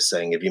 10 minutes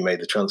saying, have you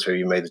made the transfer? Have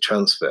you made the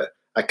transfer?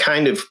 I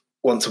kind of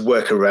want to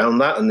work around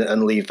that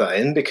and leave that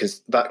in,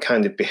 because that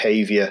kind of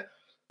behavior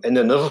in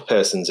another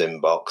person's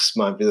inbox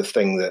might be the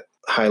thing that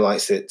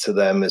highlights it to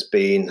them as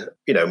being,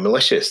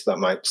 malicious. That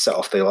might set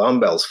off the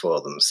alarm bells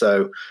for them.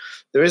 So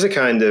there is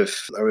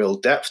a real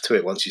depth to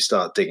it once you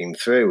start digging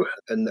through,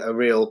 and a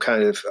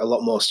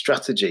lot more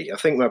strategy. I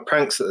think my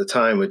pranks at the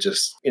time were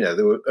just,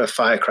 they were a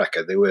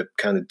firecracker. They were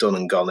kind of done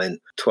and gone in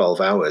 12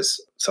 hours.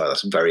 So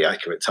that's a very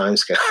accurate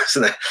timescale,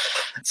 isn't it?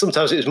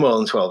 Sometimes it was more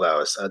than 12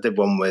 hours. I did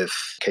one with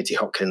Katie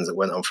Hopkins that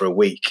went on for a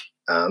week.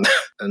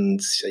 And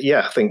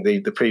yeah, I think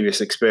the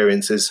previous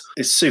experience is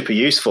super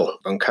useful.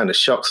 I'm kind of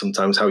shocked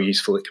sometimes how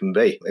useful it can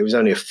be. It was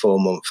only a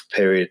 4-month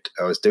period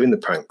I was doing the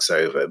pranks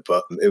over,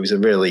 but it was a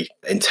really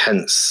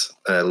intense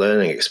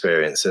learning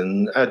experience.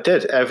 And I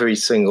did every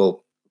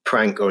single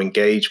prank or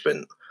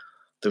engagement.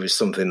 There was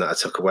something that I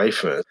took away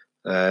from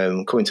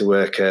it. Coming to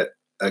work at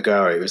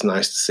Agara, it was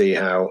nice to see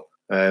how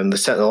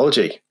the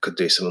technology could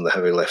do some of the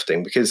heavy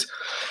lifting, because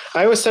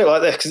I always say it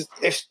like this, because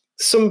if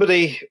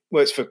somebody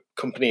works for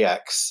company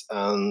X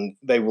and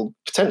they will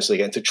potentially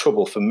get into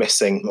trouble for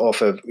missing or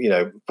for,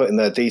 putting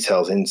their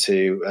details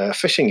into a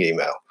phishing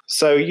email.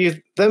 So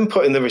you then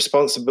putting the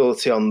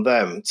responsibility on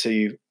them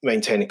to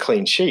maintain a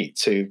clean sheet,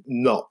 to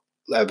not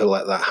ever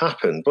let that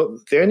happen. But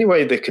the only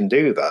way they can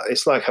do that,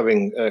 it's like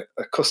having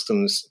a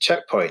customs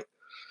checkpoint,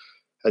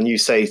 and you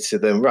say to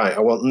them, right, I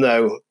want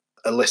no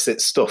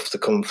illicit stuff to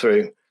come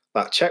through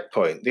that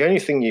checkpoint. The only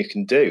thing you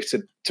can do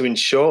to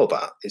ensure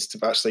that is to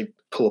actually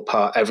pull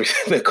apart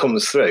everything that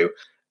comes through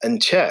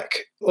and check.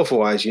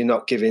 Otherwise, you're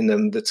not giving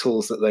them the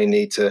tools that they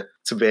need to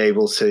be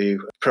able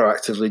to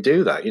proactively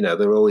do that.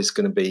 They're always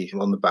going to be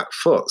on the back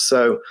foot.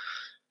 So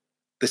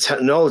the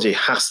technology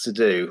has to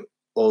do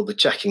all the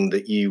checking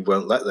that you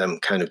won't let them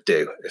kind of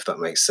do, if that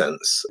makes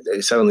sense.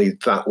 It's only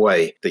that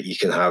way that you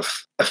can have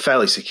a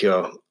fairly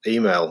secure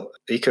email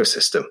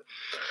ecosystem.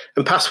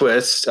 And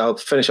passwords, I'll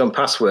finish on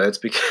passwords,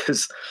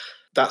 because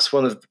that's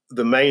one of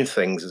the main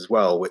things as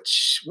well,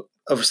 which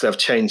obviously I've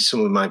changed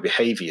some of my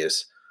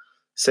behaviours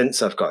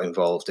since I've got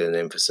involved in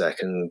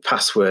InfoSec, and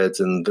passwords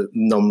and the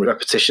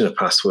non-repetition of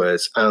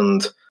passwords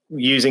and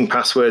using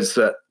passwords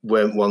that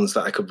weren't ones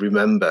that I could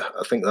remember.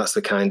 I think that's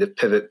the kind of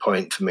pivot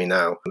point for me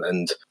now,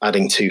 and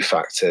adding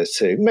 2-factor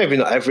to maybe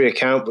not every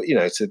account, but,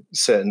 to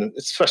certain,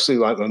 especially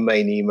like my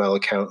main email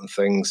account and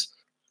things,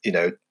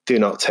 do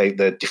not take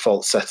the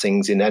default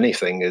settings in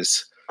anything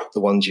as the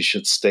ones you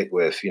should stick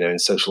with. In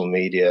social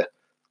media,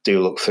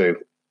 do look through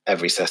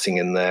every setting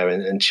in there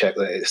and check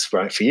that it's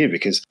right for you,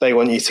 because they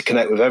want you to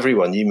connect with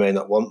everyone. You may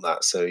not want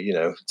that. So,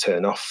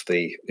 turn off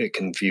it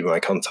can view my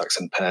contacts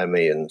and pair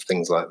me and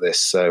things like this.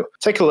 So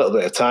take a little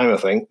bit of time, I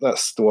think.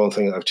 That's the one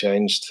thing that I've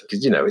changed,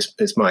 because,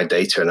 it's my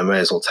data, and I may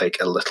as well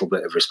take a little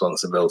bit of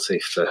responsibility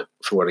for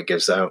what it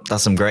gives out.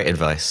 That's some great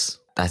advice.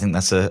 I think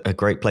that's a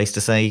great place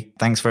to say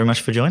thanks very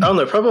much for joining. Oh,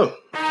 no problem.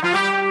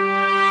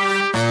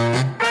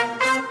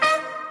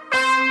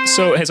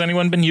 So has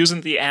anyone been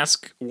using the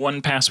Ask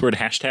 1Password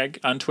hashtag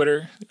on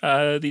Twitter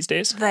these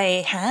days?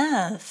 They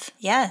have,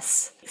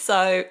 yes.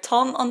 So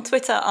Tom on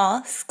Twitter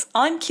asks,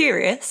 I'm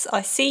curious,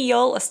 I see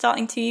y'all are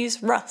starting to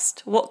use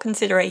Rust. What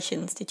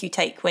considerations did you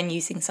take when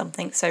using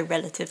something so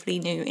relatively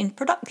new in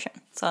production?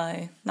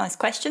 So, nice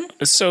question.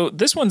 So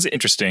this one's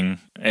interesting,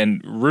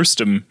 and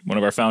Rustam, one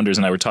of our founders,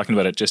 and I were talking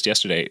about it just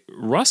yesterday.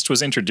 Rust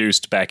was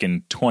introduced back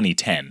in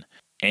 2010.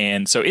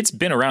 And so it's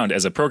been around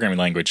as a programming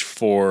language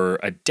for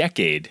a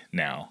decade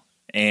now.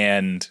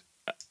 And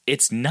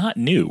it's not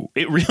new.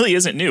 It really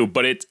isn't new,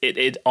 but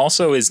it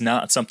also is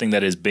not something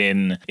that has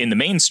been in the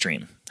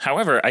mainstream.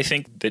 However, I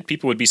think that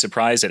people would be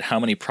surprised at how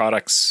many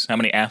products, how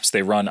many apps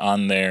they run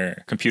on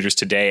their computers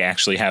today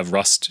actually have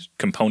Rust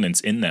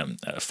components in them.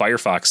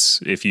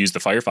 Firefox, if you use the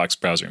Firefox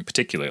browser in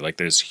particular, like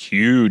there's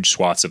huge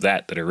swaths of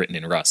that are written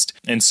in Rust.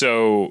 And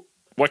so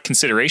what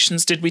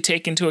considerations did we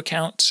take into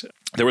account?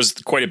 There was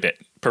quite a bit.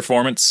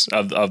 performance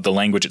of the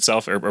language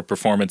itself, or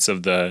performance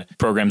of the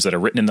programs that are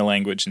written in the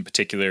language in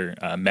particular,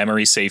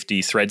 memory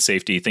safety, thread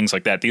safety, things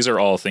like that. These are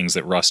all things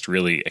that Rust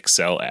really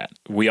excel at.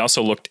 We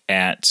also looked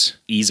at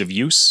ease of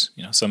use.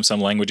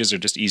 Some languages are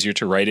just easier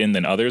to write in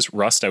than others.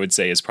 Rust, I would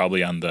say, is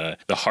probably on the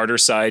harder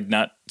side,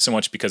 not so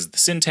much because of the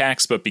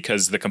syntax, but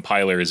because the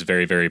compiler is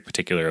very, very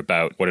particular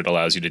about what it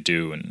allows you to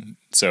do. And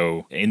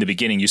so in the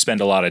beginning, you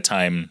spend a lot of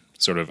time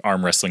sort of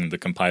arm wrestling the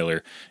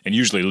compiler and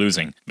usually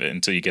losing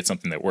until you get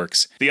something that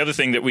works. The other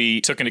thing that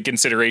we took into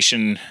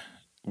consideration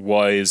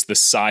was the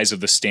size of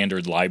the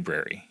standard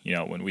library.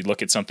 When we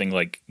look at something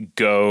like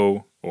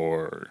Go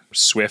or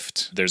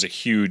Swift, there's a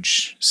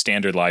huge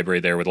standard library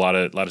there with a lot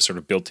of sort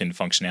of built-in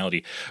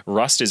functionality.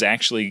 Rust is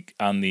actually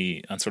on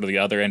sort of the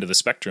other end of the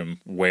spectrum,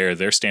 where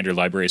their standard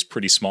library is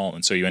pretty small,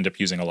 and so you end up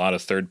using a lot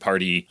of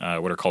third-party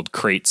what are called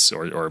crates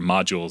or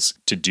modules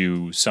to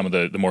do some of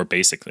the more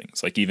basic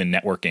things. Like even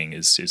networking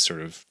is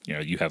sort of,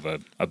 you have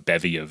a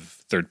bevy of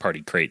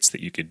third-party crates that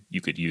you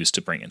could use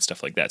to bring in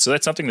stuff like that. So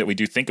that's something that we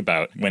do think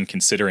about when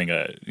considering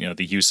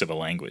the use of a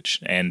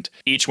language. And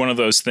each one of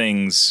those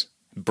things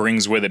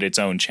brings with it its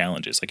own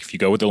challenges. Like if you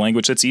go with a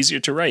language that's easier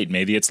to write,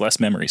 maybe it's less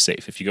memory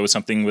safe. If you go with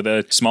something with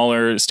a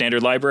smaller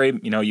standard library,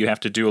 you have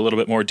to do a little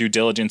bit more due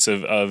diligence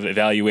of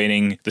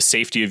evaluating the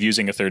safety of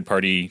using a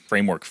third-party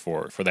framework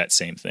for that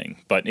same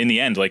thing. But in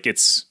the end,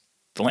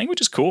 the language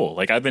is cool.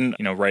 Like I've been,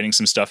 writing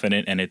some stuff in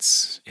it, and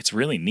it's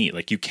really neat.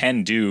 Like you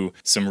can do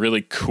some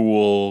really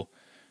cool,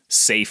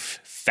 safe,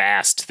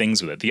 fast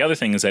things with it. The other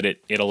thing is that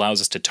it allows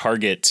us to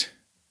target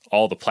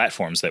all the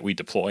platforms that we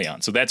deploy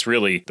on. So that's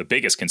really the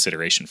biggest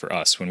consideration for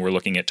us when we're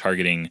looking at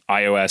targeting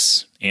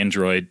iOS,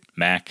 Android,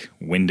 Mac,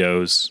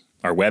 Windows,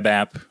 our web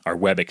app, our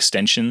web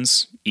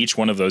extensions. Each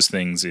one of those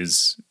things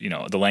is,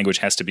 the language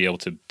has to be able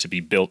to be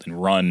built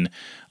and run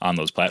on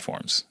those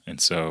platforms. And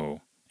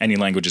so any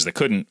languages that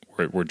couldn't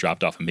were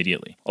dropped off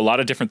immediately. A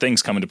lot of different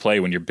things come into play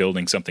when you're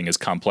building something as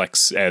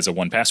complex as a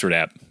 1Password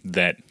app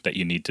that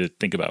you need to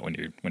think about when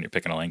you're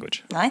picking a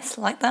language. Nice,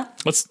 like that.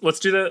 Let's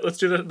do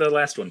the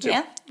last one too.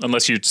 Yeah.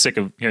 Unless you're sick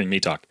of hearing me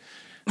talk.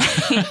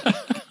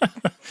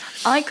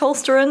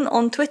 iColsterin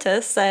on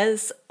Twitter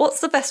says,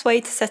 what's the best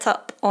way to set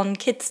up on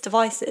kids'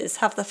 devices?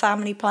 Have the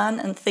family plan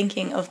and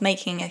thinking of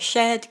making a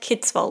shared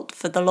kids vault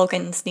for the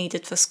logins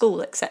needed for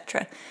school,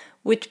 etc.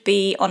 Would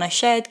be on a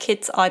shared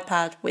kids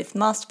iPad with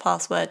master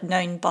password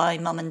known by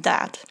mum and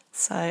dad.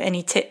 So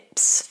any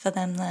tips for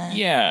them there?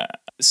 Yeah.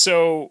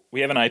 So we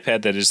have an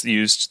iPad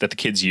that the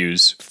kids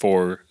use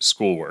for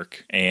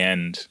schoolwork.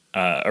 And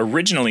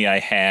originally I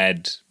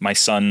had my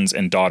sons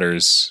and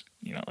daughters,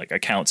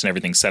 accounts and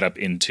everything set up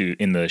in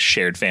the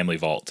shared family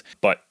vault.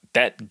 But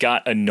that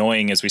got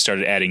annoying as we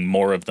started adding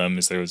more of them,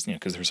 as there was,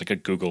 because there was like a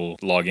Google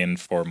login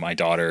for my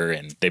daughter,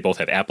 and they both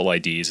have Apple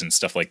IDs and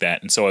stuff like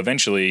that. And so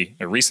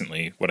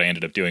recently, what I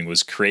ended up doing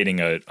was creating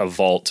a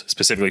vault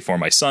specifically for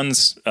my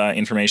son's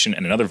information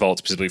and another vault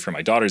specifically for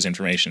my daughter's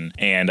information.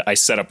 And I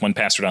set up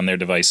 1Password on their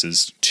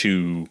devices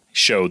to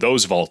show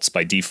those vaults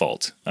by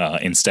default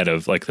instead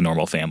of like the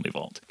normal family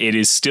vault. It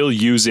is still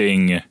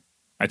using...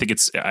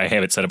 I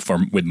have it set up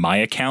with my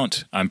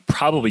account. I'm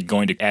probably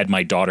going to add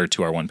my daughter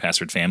to our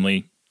 1Password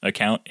family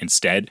account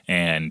instead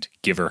and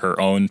give her her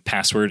own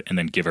password and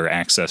then give her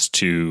access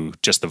to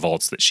just the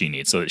vaults that she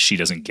needs so that she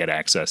doesn't get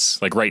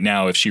access. Like right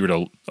now, if she were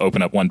to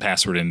open up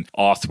 1Password and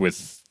auth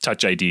with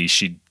Touch ID,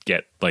 she'd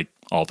get like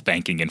all the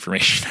banking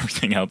information and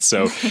everything else.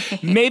 So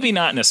maybe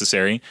not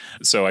necessary.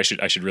 So I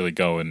should really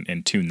go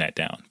and tune that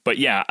down. But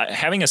yeah,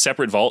 having a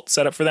separate vault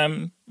set up for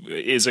them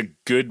is a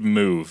good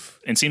move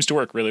and seems to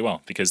work really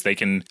well because they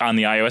can, on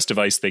the iOS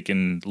device, they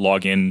can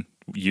log in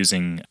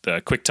using the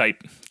QuickType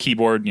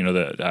keyboard,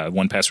 the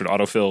 1Password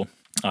autofill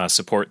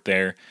support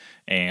there.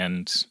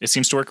 And it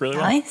seems to work really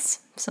well.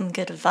 Nice. Some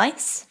good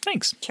advice.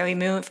 Thanks. Shall we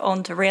move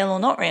on to real or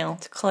not real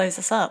to close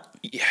us up?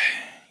 Yeah.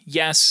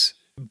 Yes.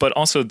 But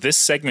also this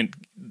segment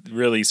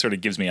really sort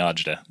of gives me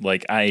agita.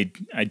 Like I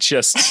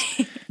just,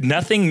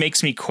 nothing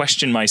makes me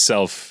question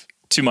myself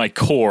to my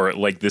core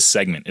like this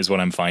segment is what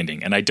I'm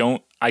finding. And I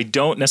don't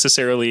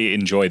necessarily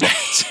enjoy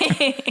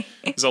that.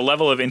 There's a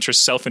level of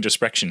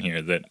self-introspection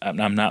here that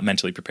I'm not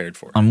mentally prepared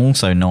for. I'm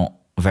also not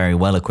very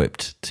well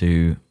equipped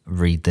to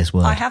read this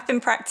word. I have been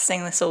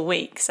practicing this all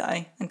week, so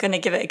I'm going to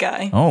give it a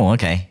go. Oh,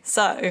 okay.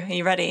 So, are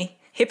you ready?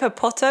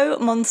 Hippopoto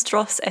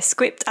monstros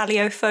esquipt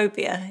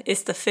aliophobia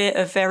is the fear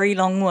of very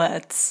long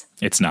words.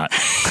 It's not.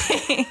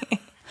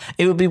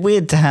 It would be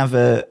weird to have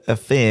a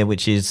fear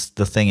which is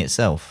the thing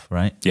itself,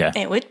 right? Yeah.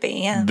 It would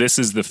be, yeah. This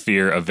is the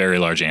fear of very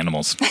large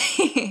animals.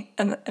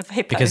 Of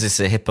hippo. Because it's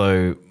a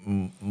hippo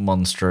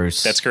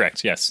monstrous. That's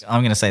correct, yes.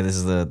 I'm going to say this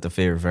is the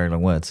fear of very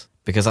long words.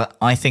 Because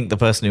I think the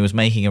person who was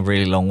making a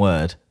really long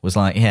word was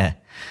like, yeah,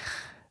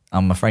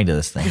 I'm afraid of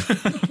this thing.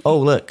 Oh,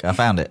 look, I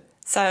found it.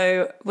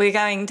 So we're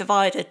going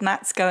divided.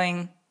 Matt's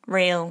going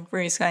real,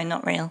 Rue's going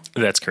not real.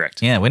 That's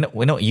correct. Yeah,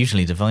 we're not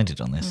usually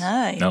divided on this.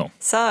 No. No.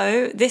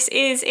 So this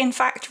is in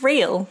fact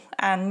real,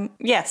 And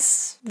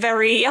yes,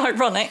 very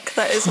ironic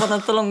that it's one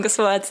of the longest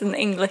words in the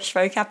English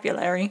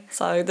vocabulary.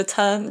 So the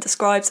term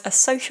describes a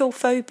social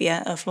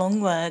phobia of long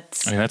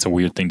words. I mean, that's a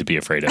weird thing to be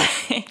afraid of.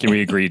 Can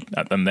we agree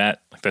on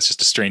that? Like, that's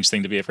just a strange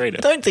thing to be afraid I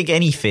of. don't think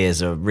any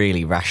fears are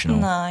really rational.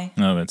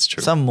 No. That's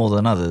true. Some more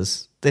than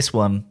others. This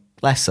one,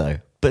 less so.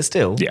 But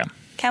still, Yeah.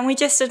 Can we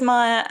just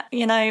admire,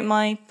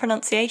 my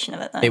pronunciation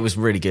of it though? it was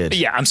really good.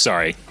 Yeah, I'm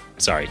sorry.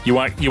 You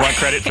want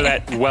credit for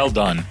that? Well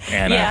done,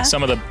 Anna. Yeah.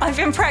 I've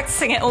been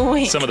practicing it all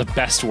week. some of the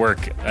best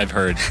work I've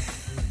heard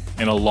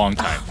in a long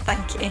time.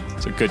 Thank you.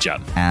 So good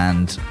job.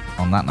 And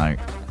on that note,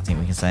 I think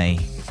we can say,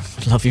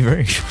 love you,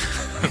 Rouge.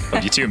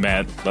 Love you too,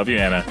 Matt. Love you,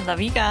 Anna. Love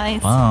you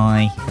guys.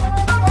 Bye.